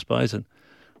 5-point thing, I suppose. And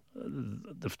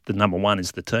the number one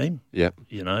is the team. Yeah.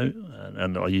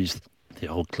 And I used the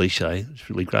old cliche. It's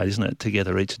really great, isn't it?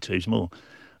 Together each achieves more.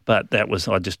 But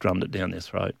I just drummed it down their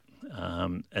throat.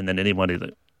 And then anybody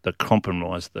that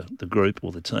compromised the group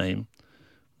or the team,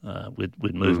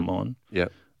 we'd move them on. Yeah.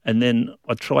 And then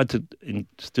I tried to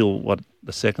instill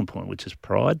the second point, which is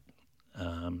pride.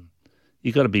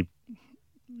 You've got to be,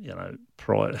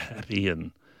 happy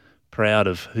and proud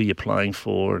of who you're playing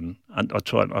for. And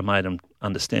I made them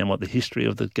understand what the history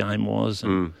of the game was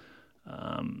and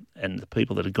the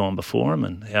people that had gone before them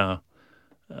and how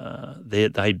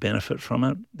they benefit from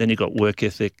it. Then you've got work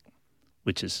ethic,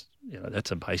 which is,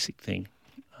 that's a basic thing.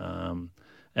 And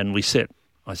I set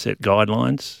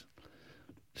guidelines,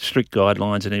 strict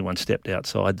guidelines, and anyone stepped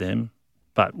outside them.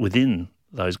 But within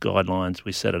those guidelines,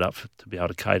 we set it up to be able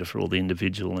to cater for all the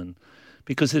individual. And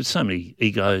because there's so many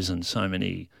egos and so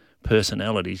many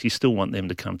personalities, you still want them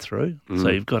to come through. So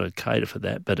you've got to cater for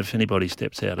that. But if anybody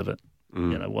steps out of it,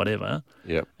 whatever,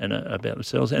 and about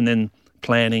themselves. And then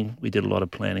planning, we did a lot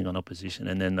of planning on opposition.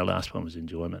 And then the last one was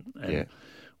enjoyment. And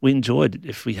we enjoyed it.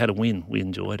 If we had a win, we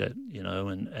enjoyed it,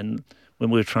 and when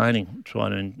we were training,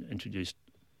 trying to introduce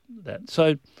that.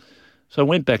 So I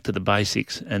went back to the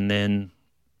basics, and then,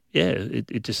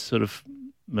 it just sort of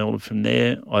melded from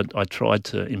there. I tried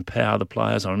to empower the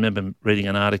players. I remember reading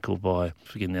an article by,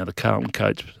 forgetting now, the Carlton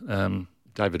coach.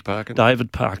 David Parkin.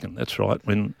 David Parkin, that's right.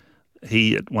 When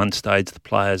he, at one stage, the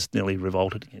players nearly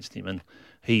revolted against him, and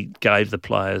he gave the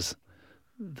players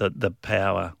the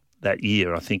power that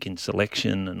year, I think, in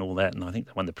selection and all that, and I think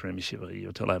they won the premiership a year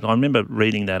or two later. I remember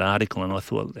reading that article and I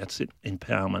thought, that's it,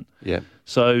 empowerment. Yeah.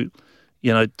 So,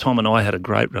 Tom and I had a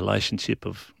great relationship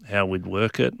of how we'd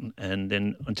work it, and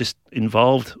then just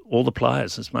involved all the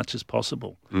players as much as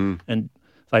possible. And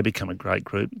they become a great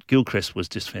group. Gilchrist was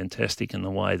just fantastic in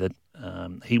the way that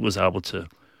he was able to,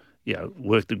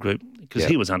 work the group, because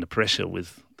he was under pressure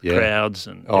with the crowds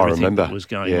and everything that was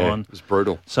going on. It was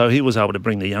brutal. So he was able to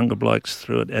bring the younger blokes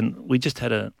through it, and we just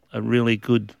had a really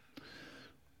good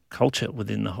culture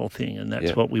within the whole thing, and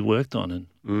that's what we worked on.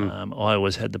 And I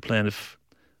always had the plan if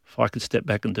I could step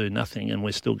back and do nothing and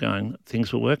we're still going,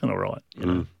 things were working all right.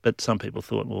 But some people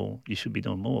thought, well, you should be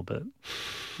doing more, but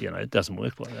it doesn't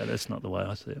work like that. That's not the way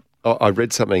I see it. I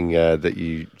read something that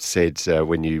you said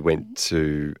when you went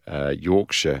to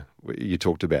Yorkshire. You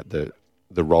talked about the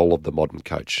role of the modern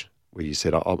coach, where you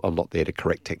said, I'm not there to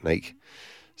correct technique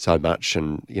so much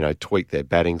and, tweak their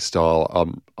batting style.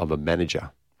 I'm a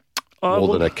manager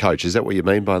more than a coach. Is that what you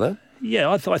mean by that? Yeah,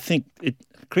 I think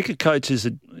cricket coach is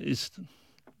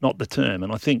not the term.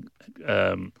 And I think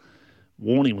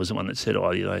Warney was the one that said,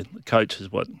 the coach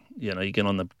is what, you get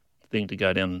on the thing to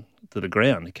go down to the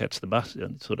ground to catch the bus,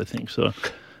 sort of thing. So,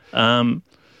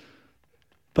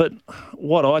 but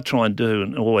what I try and do,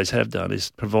 and always have done,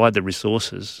 is provide the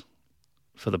resources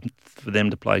for them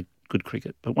to play good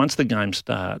cricket. But once the game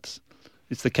starts,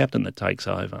 it's the captain that takes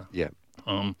over. Yeah.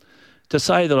 To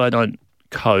say that I don't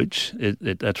coach,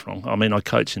 that's wrong. I mean, I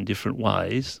coach in different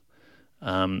ways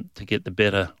to get the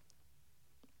better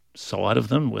side of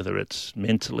them, whether it's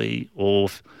mentally or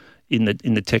in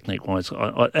the technique wise.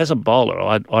 As a bowler,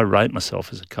 I rate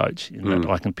myself as a coach in that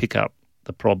I can pick up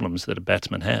the problems that a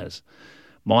batsman has.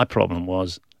 My problem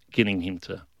was getting him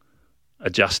to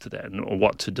adjust to that or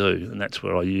what to do, and that's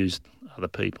where I used other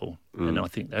people, and I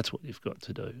think that's what you've got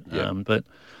to do. Yeah. But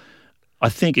I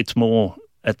think it's more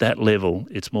at that level,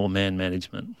 it's more man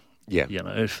management. Yeah. You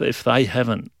know, if they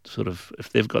haven't if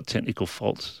they've got technical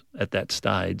faults at that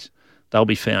stage, they'll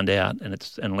be found out, and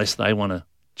unless they want to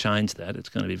change that, it's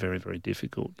going to be very, very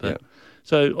difficult. But,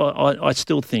 so I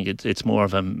still think it's more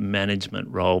of a management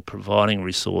role, providing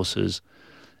resources,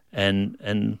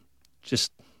 and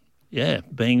just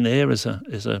being there as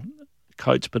a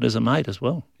coach, but as a mate as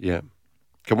well. Yeah.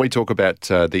 Can we talk about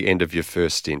the end of your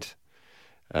first stint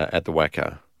at the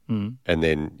WACA and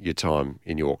then your time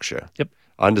in Yorkshire? Yep.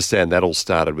 I understand that all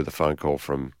started with a phone call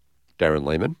from Darren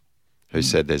Lehmann, who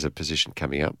said there's a position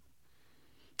coming up.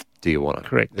 Do you want to?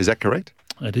 Correct. Is that correct?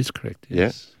 It is correct,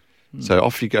 yes. Yeah. So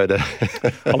off you go to...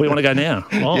 we want to go now.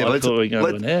 I thought we were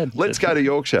going to an ad. Let's go to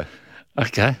Yorkshire.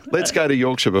 Okay. Let's go to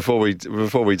Yorkshire before we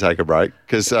take a break,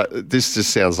 because this just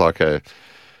sounds like an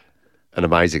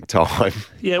amazing time.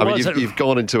 Yeah, I mean, you've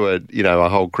gone into a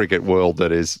whole cricket world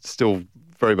that is still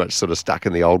very much sort of stuck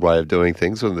in the old way of doing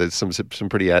things, and there's some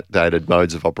pretty outdated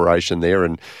modes of operation there,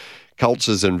 and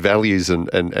cultures and values and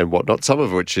whatnot, some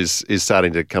of which is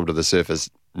starting to come to the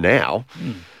surface now.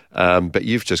 But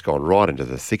you've just gone right into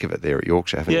the thick of it there at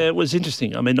Yorkshire, haven't you? Yeah, it was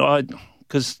interesting. I mean,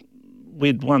 because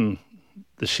we'd won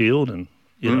the Shield, and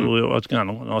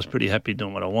I was pretty happy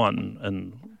doing what I want,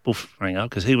 and Buff rang up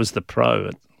because he was the pro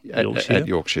at Yorkshire. At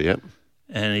Yorkshire, yeah.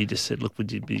 And he just said, "Look,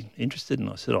 would you be interested?" And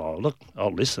I said, "Oh, look,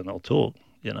 I'll listen, I'll talk."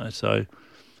 So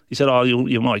he said, "Oh,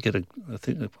 you might get I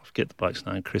forget the bloke's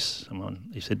name, Chris. Someone."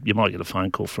 He said, "You might get a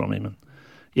phone call from him." And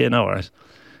yeah, no worries.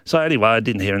 So anyway, I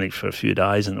didn't hear anything for a few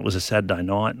days, and it was a Saturday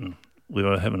night, and we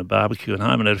were having a barbecue at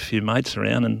home, and had a few mates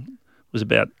around, and it was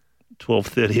about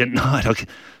 12:30 at night.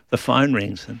 The phone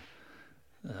rings, and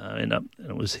and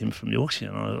it was him from Yorkshire,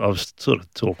 and I was sort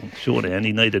of talking shorthand.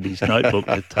 He needed his notebook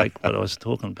to take what I was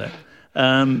talking about.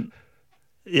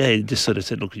 He just sort of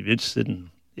said, "Look, if you're interested,"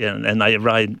 and they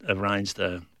arranged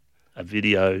a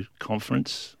video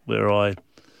conference where I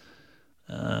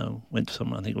went to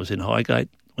someone, I think it was in Highgate,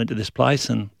 went to this place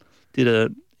and did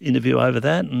an interview over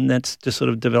that, and that's just sort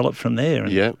of developed from there.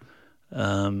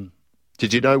 And,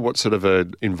 did you know what sort of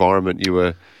an environment you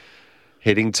were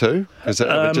heading to? Because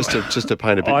just to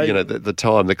paint a bit, the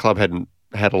time the club hadn't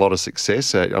had a lot of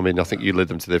success. I mean, I think you led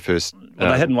them to their first they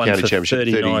hadn't won county for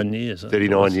championship. 39 years.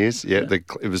 39 years, yeah.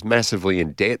 It was massively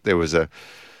in debt. There was a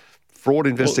fraud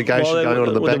investigation going on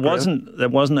in the background. There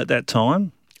wasn't at that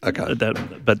time. Okay.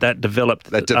 But that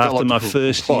developed after my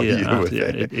first year.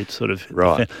 It sort of...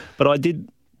 Right. But I did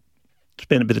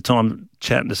spend a bit of time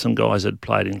chatting to some guys that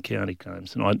played in county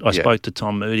games, and I spoke to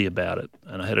Tom Moody about it,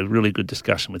 and I had a really good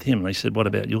discussion with him, and he said, "What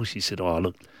about yours?" He said, "Oh,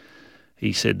 look,"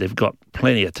 he said, "they've got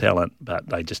plenty of talent, but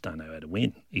they just don't know how to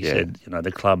win." He said,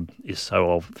 "The club is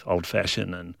so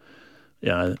old-fashioned, and,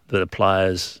 the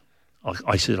players,"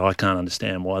 I said, "I can't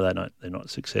understand why they're not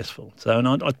successful." So, and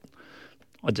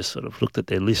I just sort of looked at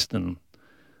their list and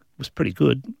was pretty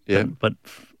good. Yeah. But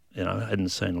I hadn't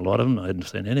seen a lot of them. I hadn't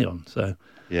seen any of them. So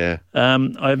yeah.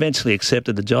 I eventually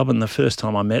accepted the job, and the first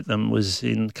time I met them was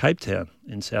in Cape Town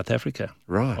in South Africa.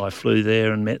 Right. I flew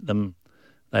there and met them.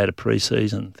 They had a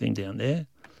pre-season thing down there.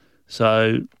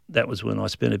 So that was when I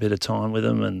spent a bit of time with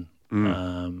them,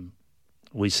 and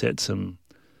we set some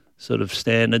sort of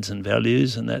standards and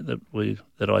values and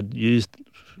that I'd used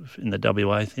in the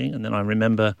WA thing. And then I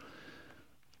remember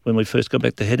when we first got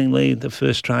back to Headingley, the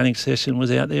first training session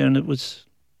was out there, and there was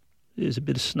a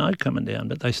bit of snow coming down,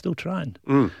 but they still trained.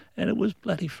 And it was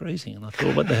bloody freezing. And I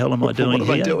thought, what the hell am I doing here?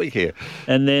 What am I doing here?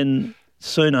 And then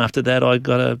soon after that, I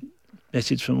got a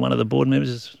message from one of the board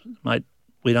members, "Mate,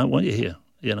 we don't want you here."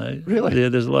 Really?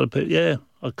 There's a lot of people. Yeah,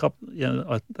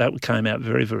 that came out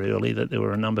very, very early that there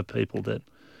were a number of people that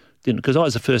didn't, because I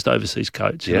was the first overseas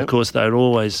coach. Yep. And of course, they were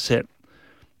always set.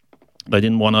 They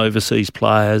didn't want overseas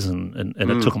players, and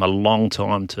it took them a long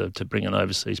time to bring an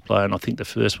overseas player. And I think the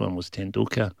first one was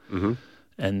Tendulkar,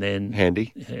 and then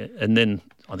Handy, and then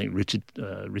I think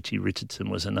Richie Richardson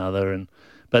was another.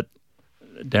 But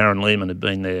Darren Lehmann had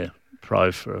been there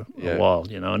pro for a while,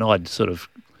 and I'd sort of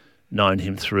known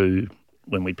him through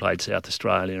when we played South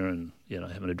Australia, and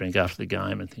having a drink after the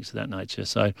game and things of that nature.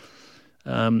 So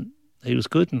he was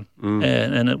good,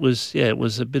 and it was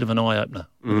a bit of an eye opener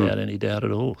without any doubt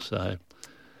at all. So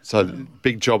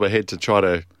big job ahead to try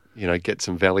to get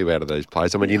some value out of these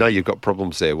players. I mean, you've got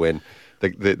problems there when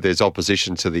there's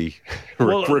opposition to the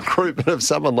recruitment of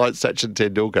someone like Sachin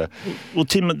Tendulkar. Well,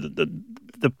 Tim,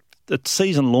 the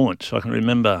season launch, I can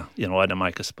remember, I had to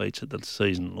make a speech at the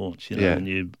season launch,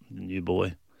 the new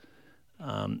boy.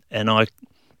 And I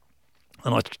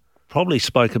probably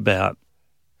spoke about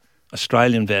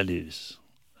Australian values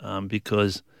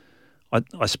because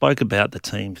I spoke about the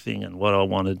team thing and what I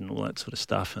wanted and all that sort of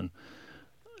stuff. And,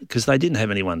 because they didn't have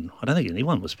anyone. I don't think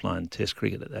anyone was playing Test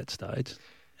cricket at that stage,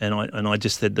 and I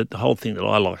just said that the whole thing that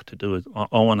I like to do is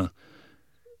I want to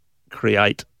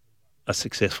create a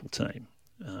successful team,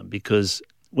 because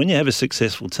when you have a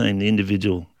successful team, the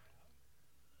individual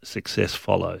success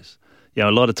follows. A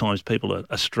lot of times people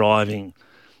are striving.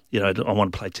 I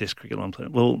want to play Test cricket.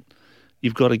 Well,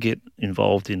 you've got to get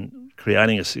involved in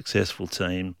creating a successful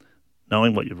team,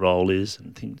 knowing what your role is,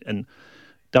 and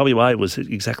WA was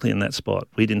exactly in that spot.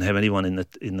 We didn't have anyone in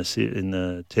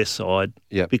the Test side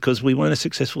because we weren't a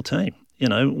successful team.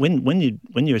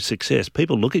 When you're a success,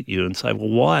 people look at you and say, "Well,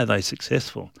 why are they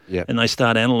successful?" And they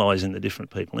start analysing the different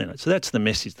people in it. So that's the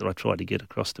message that I try to get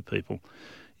across to people: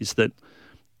 is that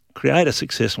create a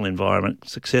successful environment,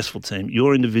 successful team.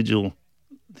 Your individual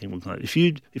thing will go. If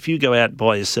you go out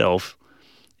by yourself,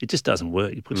 it just doesn't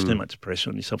work. It puts too much pressure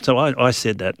on yourself. So I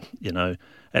said that,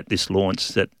 at this launch,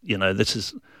 that, this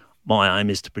is my aim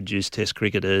is to produce Test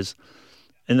cricketers.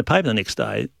 In the paper the next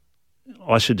day,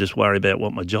 I should just worry about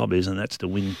what my job is, and that's to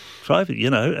win trophy,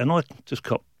 and I just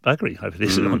cop buggery over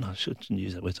this. I shouldn't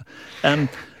use that word.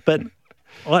 But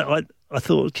I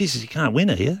thought, Jesus, you can't win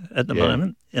here at the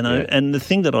moment, And the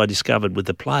thing that I discovered with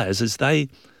the players is they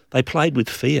played with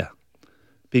fear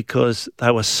because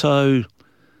they were so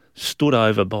stood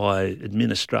over by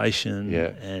administration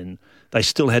and they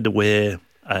still had to wear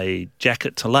a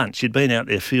jacket to lunch. You'd been out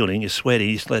there fielding, you're sweaty,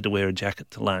 you still had to wear a jacket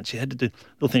to lunch. You had to do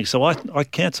little things. So I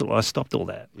cancelled, I stopped all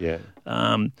that.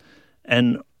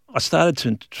 And I started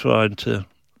to try to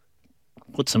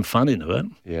put some fun into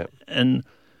it and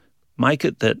make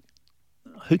it that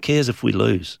who cares if we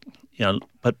lose,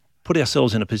 but put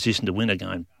ourselves in a position to win a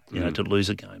game, to lose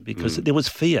a game, because there was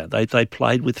fear. They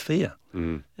played with fear.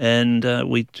 And I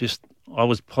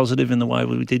was positive in the way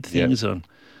we did things. And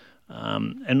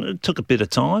it took a bit of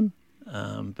time,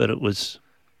 but it was,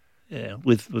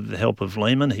 with the help of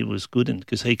Lehman, he was good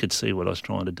because he could see what I was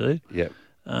trying to do.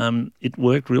 It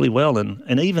worked really well.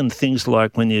 And even things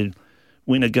like when you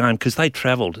win a game, because they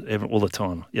travelled all the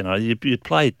time, you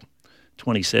played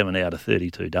 27 out of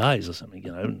 32 days or something,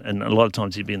 and a lot of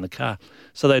times you'd be in the car.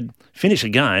 So they'd finish a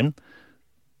game.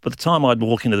 By the time I'd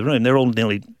walk into the room, they're all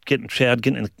nearly getting showered,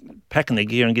 packing their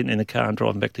gear and getting in the car and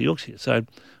driving back to Yorkshire. So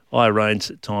I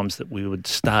arranged at times that we would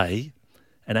stay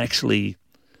and actually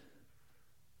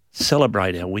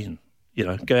celebrate our win,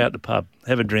 go out to the pub,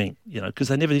 have a drink, because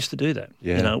they never used to do that.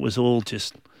 It was all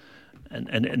just,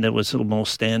 and there was sort of more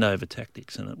standover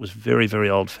tactics, and it was very, very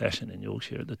old-fashioned in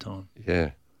Yorkshire at the time.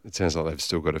 Yeah. It sounds like they've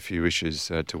still got a few issues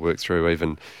to work through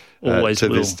even Always to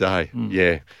will. this day.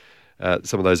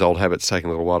 Some of those old habits taking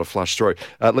a little while to flush through.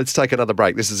 Let's take another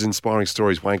break. This is Inspiring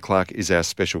Stories. Wayne Clark is our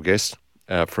special guest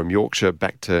from Yorkshire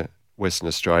back to Western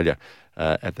Australia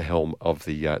at the helm of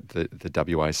the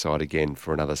WA side again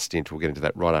for another stint. We'll get into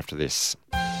that right after this.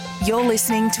 You're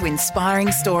listening to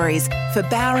Inspiring Stories for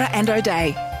Bowra and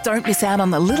O'Dea. Don't miss out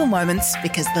on the little moments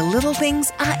because the little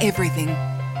things are everything.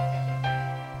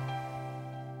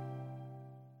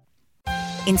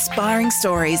 Inspiring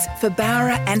Stories for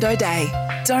Bowra and O'Dea.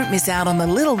 Don't miss out on the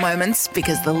little moments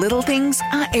because the little things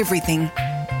are everything.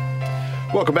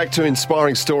 Welcome back to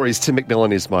Inspiring Stories. Tim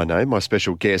McMillan is my name. My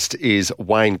special guest is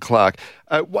Wayne Clark.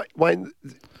 Wayne,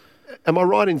 am I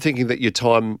right in thinking that your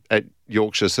time at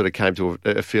Yorkshire sort of came to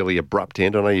a fairly abrupt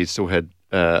end? I know you still had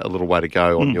a little way to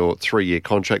go on your 3-year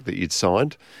contract that you'd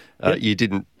signed. You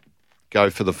didn't go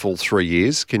for the full 3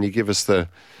 years. Can you give us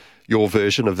your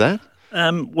version of that?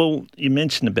 Well, you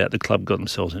mentioned about the club got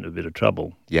themselves into a bit of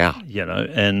trouble. Yeah.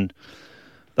 And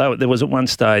there was at one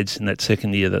stage in that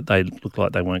second year that they looked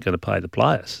like they weren't going to pay the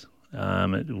players.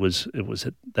 It was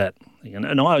at that thing.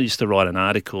 And I used to write an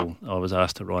article. I was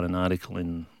asked to write an article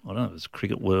in, I don't know, it was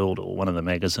Cricket World or one of the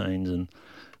magazines, and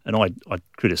I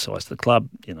criticised the club,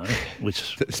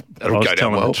 which that'll go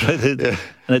down well. And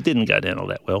it didn't go down all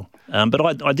that well.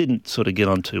 But I didn't sort of get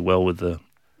on too well with the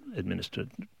administrator.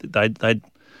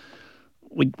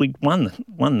 We won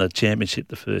the championship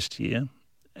the first year,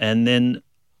 and then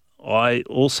I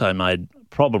also made,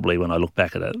 probably when I look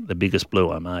back at it, the biggest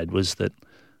blue I made was that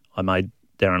I made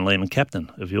Darren Lehman captain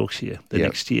of Yorkshire the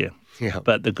next year.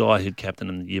 But the guy who'd captained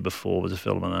him the year before was a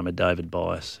fellow by the name of David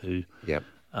Bias, who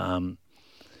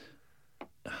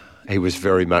he was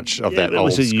very much of that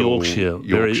old school Yorkshire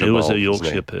he was mold, a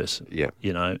Yorkshire person.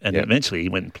 And eventually he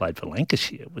went and played for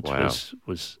Lancashire, which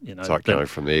was it's like going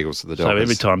from the Eagles to the Dockers. So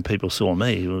every time people saw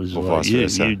me, it was like,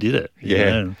 you did it.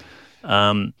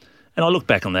 And I look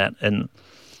back on that, and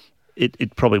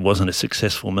it probably wasn't a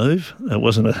successful move. It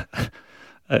wasn't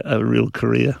a real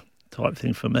career. type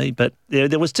thing for me. But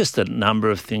there was just a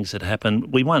number of things that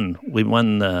happened. We won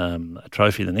a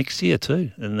trophy the next year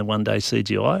too, in the one-day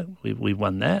CGI. We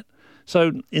won that.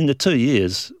 So in the 2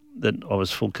 years that I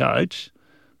was full coach,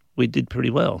 we did pretty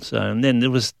well. So, and then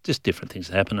there was just different things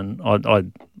that happened, and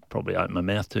I'd probably opened my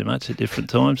mouth too much at different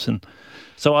times. And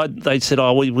so they said,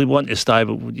 "Oh, we want you to stay,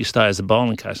 but would you stay as a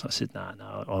bowling coach?" And I said, "No,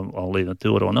 I'll either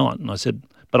do it or not." And I said,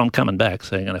 "But I'm coming back,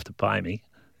 so you're going to have to pay me."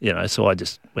 So I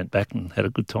just went back and had a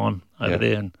good time over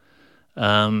there.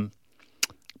 And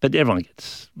but everyone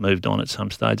gets moved on at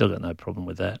some stage. I've got no problem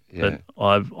with that. Yeah.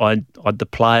 But the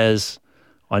players,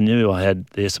 I knew I had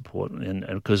their support, and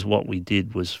because what we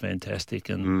did was fantastic,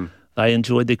 and they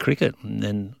enjoyed their cricket, and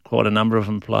then quite a number of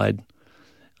them played.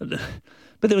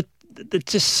 But they're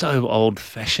just so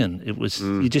old-fashioned. It was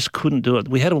you just couldn't do it.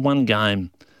 We had one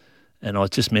game, and I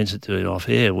just mentioned to it off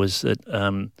air, was that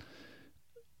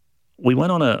we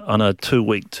went on a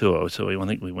 2-week tour. So I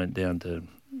think we went down to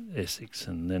Essex,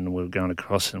 and then we were going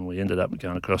across, and we ended up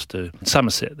going across to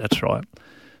Somerset. That's right.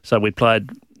 So we played.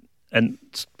 And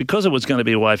because it was going to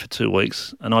be away for 2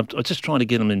 weeks, and I was just trying to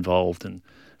get them involved and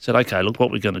said, okay, look,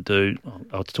 what we're going to do,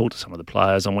 I'll talk to some of the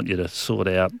players. I want you to sort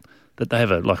out that they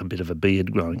have a bit of a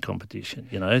beard growing competition,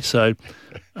 So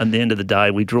at the end of the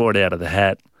day, we draw it out of the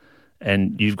hat,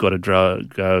 and you've got to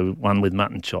go one with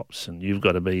mutton chops, and you've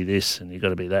got to be this, and you've got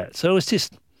to be that. So it was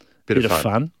just a bit of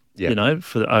fun,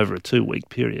 for over a 2-week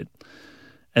period.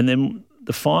 And then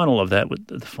the final of that,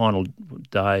 the final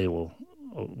day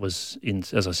was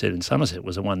as I said, in Somerset,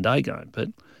 was a one-day game. But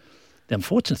the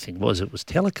unfortunate thing was it was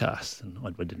telecast, and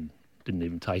I didn't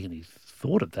even take any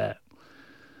thought of that.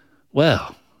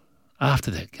 Well,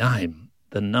 after that game,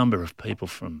 the number of people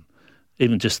from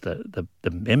even just the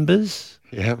members,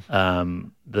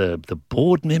 the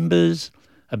board members,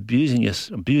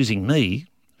 abusing me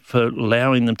for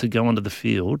allowing them to go onto the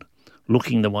field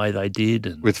looking the way they did.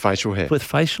 And with facial hair. With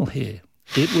facial hair.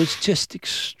 It was just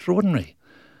extraordinary.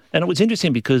 And it was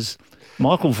interesting because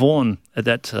Michael Vaughan at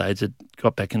that stage had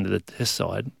got back into the test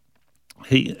side.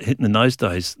 In those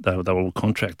days, they were all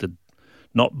contracted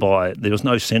there was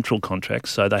no central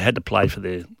contracts, so they had to play for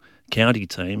their county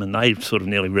team, and they sort of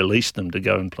nearly released them to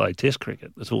go and play test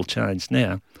cricket. It's all changed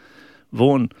now.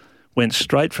 Vaughan went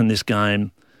straight from this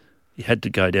game. He had to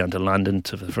go down to London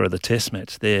for the test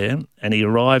match there, and he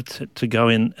arrived to go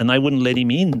in, and they wouldn't let him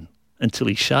in until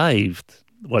he shaved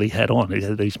what he had on. He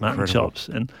had these mutton chops,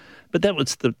 but that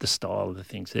was the style of the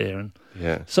things there. And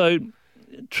so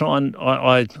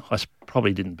I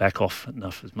probably didn't back off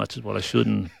enough as much as what I should.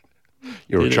 And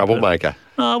you're a troublemaker.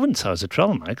 No, I wouldn't say I was a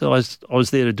troublemaker. I was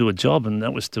there to do a job, and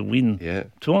that was to win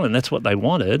tournament. And that's what they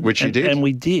wanted, which you did, and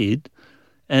we did.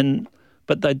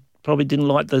 But they probably didn't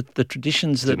like the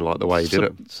traditions. Didn't like the way you did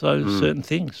it. So certain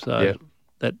things. So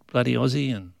that bloody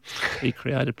Aussie, and he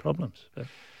created problems. But.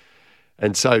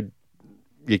 And so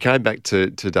you came back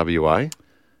to WA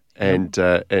and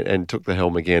took the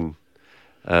helm again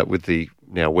with the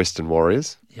now Western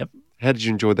Warriors. Yep. How did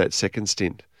you enjoy that second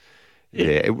stint?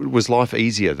 Was life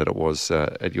easier than it was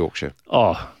at Yorkshire?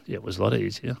 Oh, yeah, it was a lot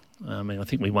easier. I mean, I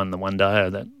think we won the one day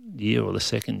of that year or the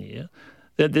second year.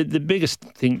 The biggest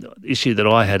issue that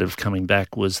I had of coming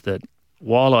back was that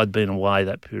while I'd been away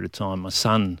that period of time, my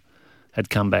son had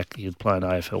come back. He was playing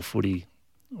AFL footy,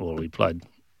 or he played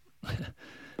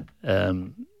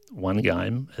one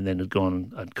game and then had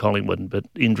gone at Collingwood, but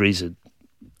injuries had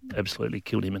absolutely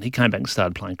killed him. And he came back and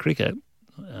started playing cricket,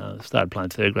 started playing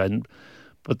third grade.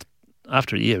 But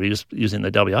after a year, he was in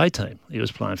the WA team. He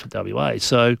was playing for WA.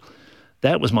 So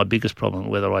that was my biggest problem,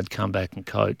 whether I'd come back and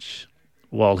coach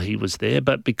while he was there.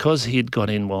 But because he had got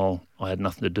in while I had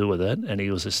nothing to do with it and he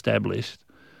was established,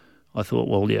 I thought,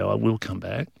 well, yeah, I will come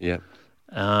back. Yeah.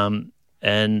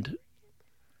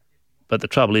 But the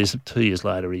trouble is, 2 years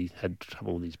later, he had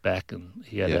trouble with his back, and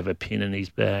he had to have a pin in his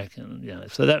back,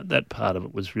 and so that part of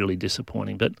it was really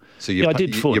disappointing. But so you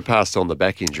passed on the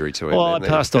back injury to him. Well, I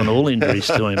passed on all injuries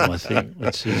to him, I think,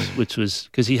 which was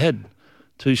because he had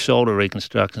 2 shoulder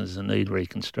reconstructions, a knee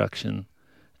reconstruction,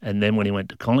 and then when he went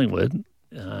to Collingwood,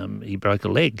 he broke a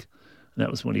leg, and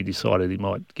that was when he decided he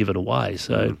might give it away.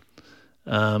 So.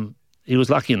 He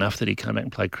was lucky enough that he came back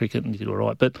and played cricket and did all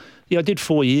right. But yeah, I did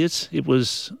 4 years. It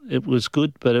was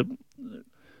good, but it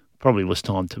probably was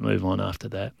time to move on after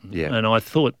that. Yeah. And I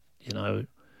thought,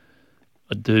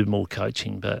 I'd do more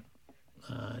coaching, but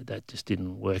that just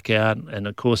didn't work out. And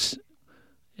of course,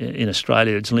 in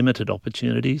Australia, it's limited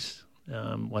opportunities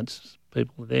once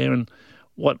people are there. And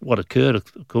what occurred,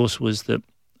 of course, was that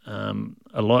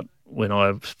a lot when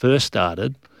I first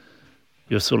started,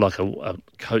 you're sort of like a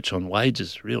coach on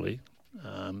wages, really.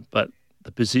 But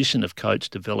the position of coach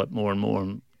developed more and more,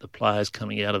 and the players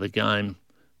coming out of the game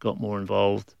got more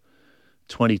involved.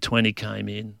 2020 came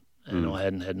in, and I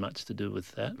hadn't had much to do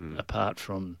with that, apart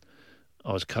from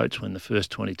I was coach when the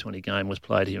first 2020 game was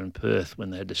played here in Perth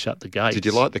when they had to shut the gates. Did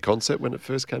you like the concept when it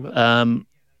first came up?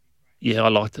 Yeah, I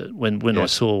liked it. When I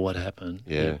saw what happened,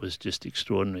 it was just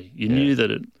extraordinary. You knew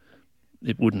that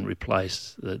it wouldn't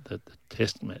replace the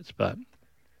test match, but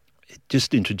it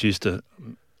just introduced a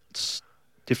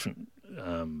different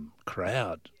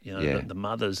crowd, the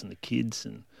mothers and the kids,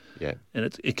 and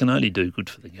it can only do good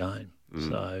for the game.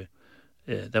 So,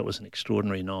 that was an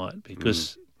extraordinary night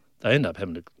because they ended up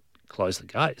having to close the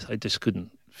gates. They just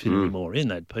couldn't fit any more in.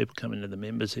 They had people come into the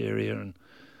members area, and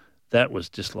that was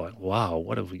just like, wow,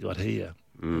 what have we got here?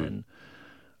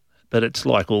 But it's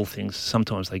like all things.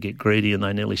 Sometimes they get greedy and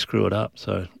they nearly screw it up.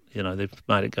 So, they've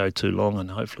made it go too long,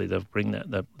 and hopefully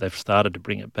they've started to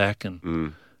bring it back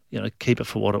and, keep it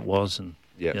for what it was and,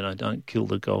 don't kill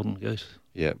the golden goose.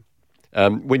 Yeah.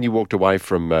 When you walked away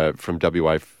from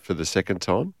WA for the second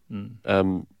time,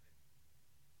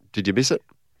 did you miss it?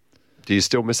 Do you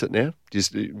still miss it now? Do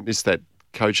you miss that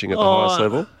coaching at the highest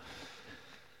level?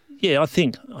 Yeah, I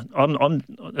think I'm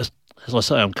as I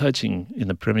say, I'm coaching in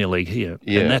the Premier League here,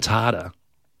 and that's harder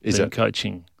than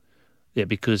coaching. Yeah,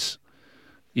 because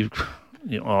I've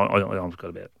got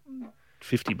about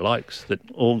 50 blokes that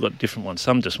all got different ones.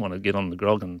 Some just want to get on the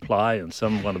grog and play, and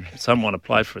some want to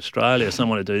play for Australia, some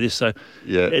want to do this. So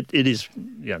it is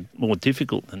more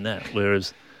difficult than that.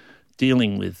 Whereas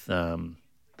dealing with the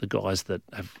guys that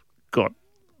have got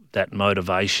that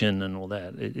motivation and all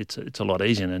that, it's a lot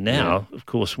easier. And now, of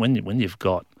course, when you've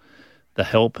got the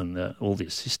help and all the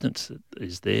assistance that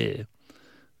is there,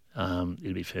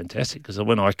 it'd be fantastic. Because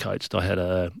when I coached, I had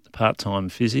a part-time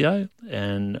physio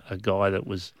and a guy that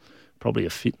was probably a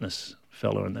fitness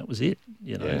fella, and that was it.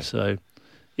 So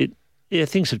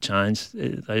things have changed.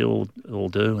 They all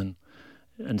do,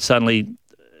 and suddenly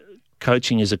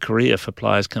coaching is a career for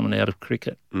players coming out of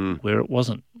cricket, where it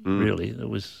wasn't really.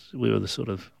 We were the sort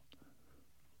of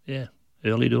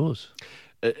early doors.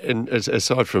 And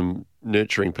aside from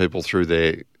nurturing people through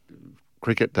their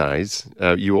cricket days,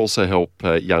 you also help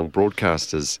young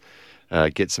broadcasters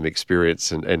get some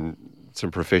experience and some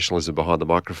professionalism behind the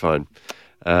microphone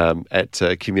at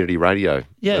community radio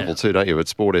level too, don't you, at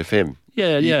Sport FM?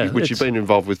 Yeah. Which you've been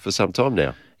involved with for some time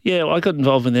now. Yeah, I got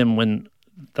involved with them when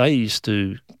they used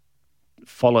to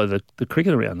follow the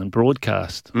cricket around and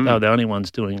broadcast. They were the only ones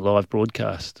doing live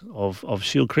broadcast of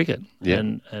Shield cricket. Yeah.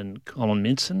 And Colin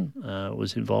Minson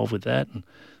was involved with that. And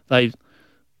they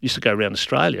used to go around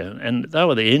Australia, and they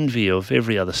were the envy of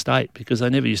every other state because they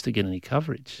never used to get any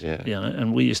coverage. Yeah.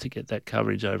 And we used to get that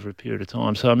coverage over a period of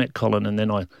time. So I met Colin, and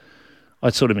then I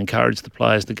sort of encouraged the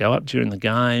players to go up during the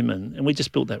game, and we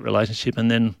just built that relationship. And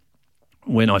then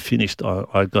when I finished,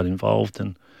 I got involved,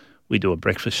 and we do a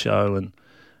breakfast show, and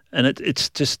it's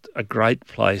just a great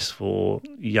place for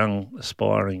young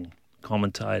aspiring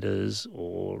commentators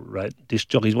or disc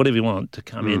jockeys, whatever you want, to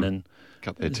come in and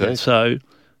cut their teeth. So,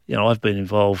 I've been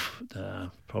involved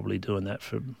probably doing that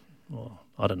for,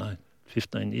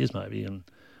 15 years maybe, and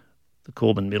the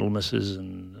Corbin Middlemises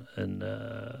and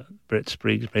Brett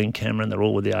Spriggs, Ben Cameron, they're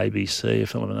all with the ABC, a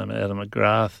fellow named Adam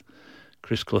McGrath,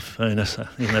 Chris Clafunas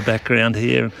in the background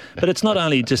here. But it's not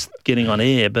only just getting on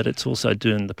air, but it's also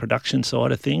doing the production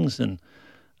side of things. And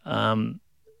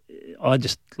I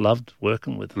just loved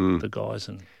working with the guys.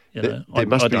 And, I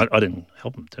didn't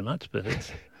help them too much, but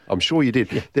it's... I'm sure you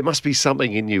did. Yeah. There must be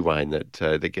something in you, Wayne,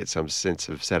 that gets some sense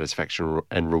of satisfaction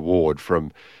and reward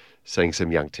from seeing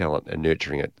some young talent and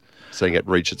nurturing it, seeing it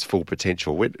reach its full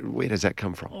potential. Where does that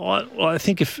come from? I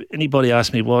think if anybody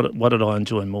asked me what did I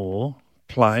enjoy more,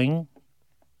 playing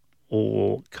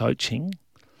or coaching,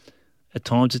 at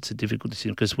times it's a difficult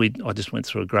decision because I just went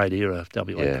through a great era of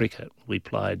WA cricket. I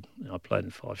played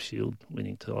in 5 Shield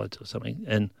winning sides or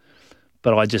something,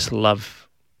 but I just love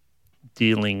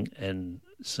dealing and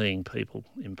seeing people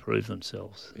improve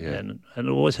themselves, and it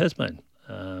always has been.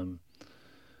 I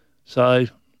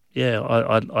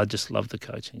just love the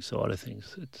coaching side of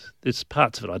things. There's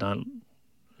parts of it I don't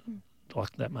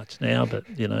like that much now, but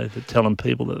telling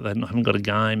people that they haven't got a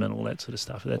game and all that sort of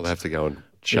stuff. They'll have to go and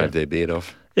shave their beard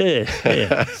off.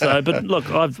 Yeah. So, but look,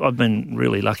 I've been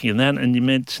really lucky in that. And you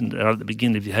mentioned at the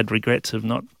beginning if you had regrets of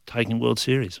not taking World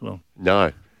Series. Well,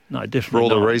 no, definitely for all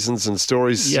the reasons and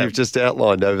stories you've just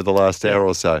outlined over the last hour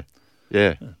or so.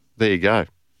 Yeah, there you go.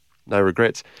 No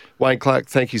regrets. Wayne Clarke,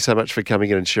 thank you so much for coming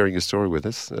in and sharing your story with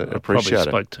us. Appreciate it. I probably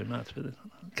spoke too much, but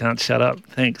can't shut up.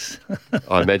 Thanks.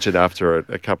 I imagine after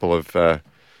a couple of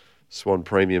Swan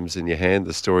Premiums in your hand,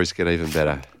 the stories get even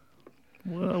better.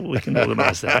 Well, we can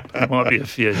organise that. There might be a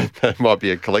few. It might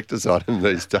be a collector's item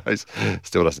these days.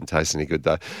 Still doesn't taste any good,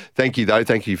 though. Thank you, though.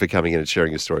 Thank you for coming in and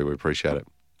sharing your story. We appreciate it.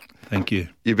 Thank you.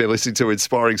 You've been listening to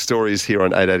Inspiring Stories here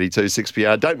on 882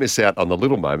 6PR. Don't miss out on the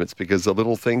little moments, because the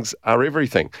little things are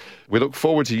everything. We look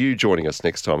forward to you joining us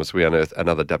next time as we unearth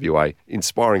another WA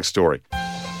inspiring story.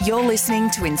 You're listening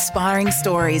to Inspiring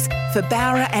Stories for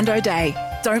Bowra and O'Dea.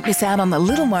 Don't miss out on the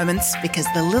little moments, because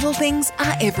the little things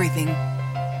are everything.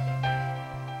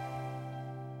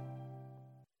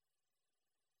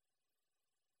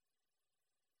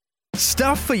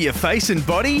 Stuff for your face and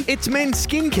body? It's men's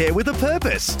skincare with a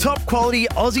purpose. Top quality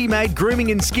Aussie-made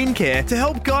grooming and skincare to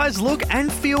help guys look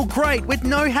and feel great with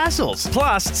no hassles.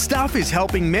 Plus, Stuff is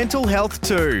helping mental health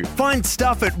too. Find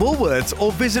Stuff at Woolworths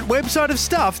or visit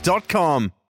websiteofstuff.com.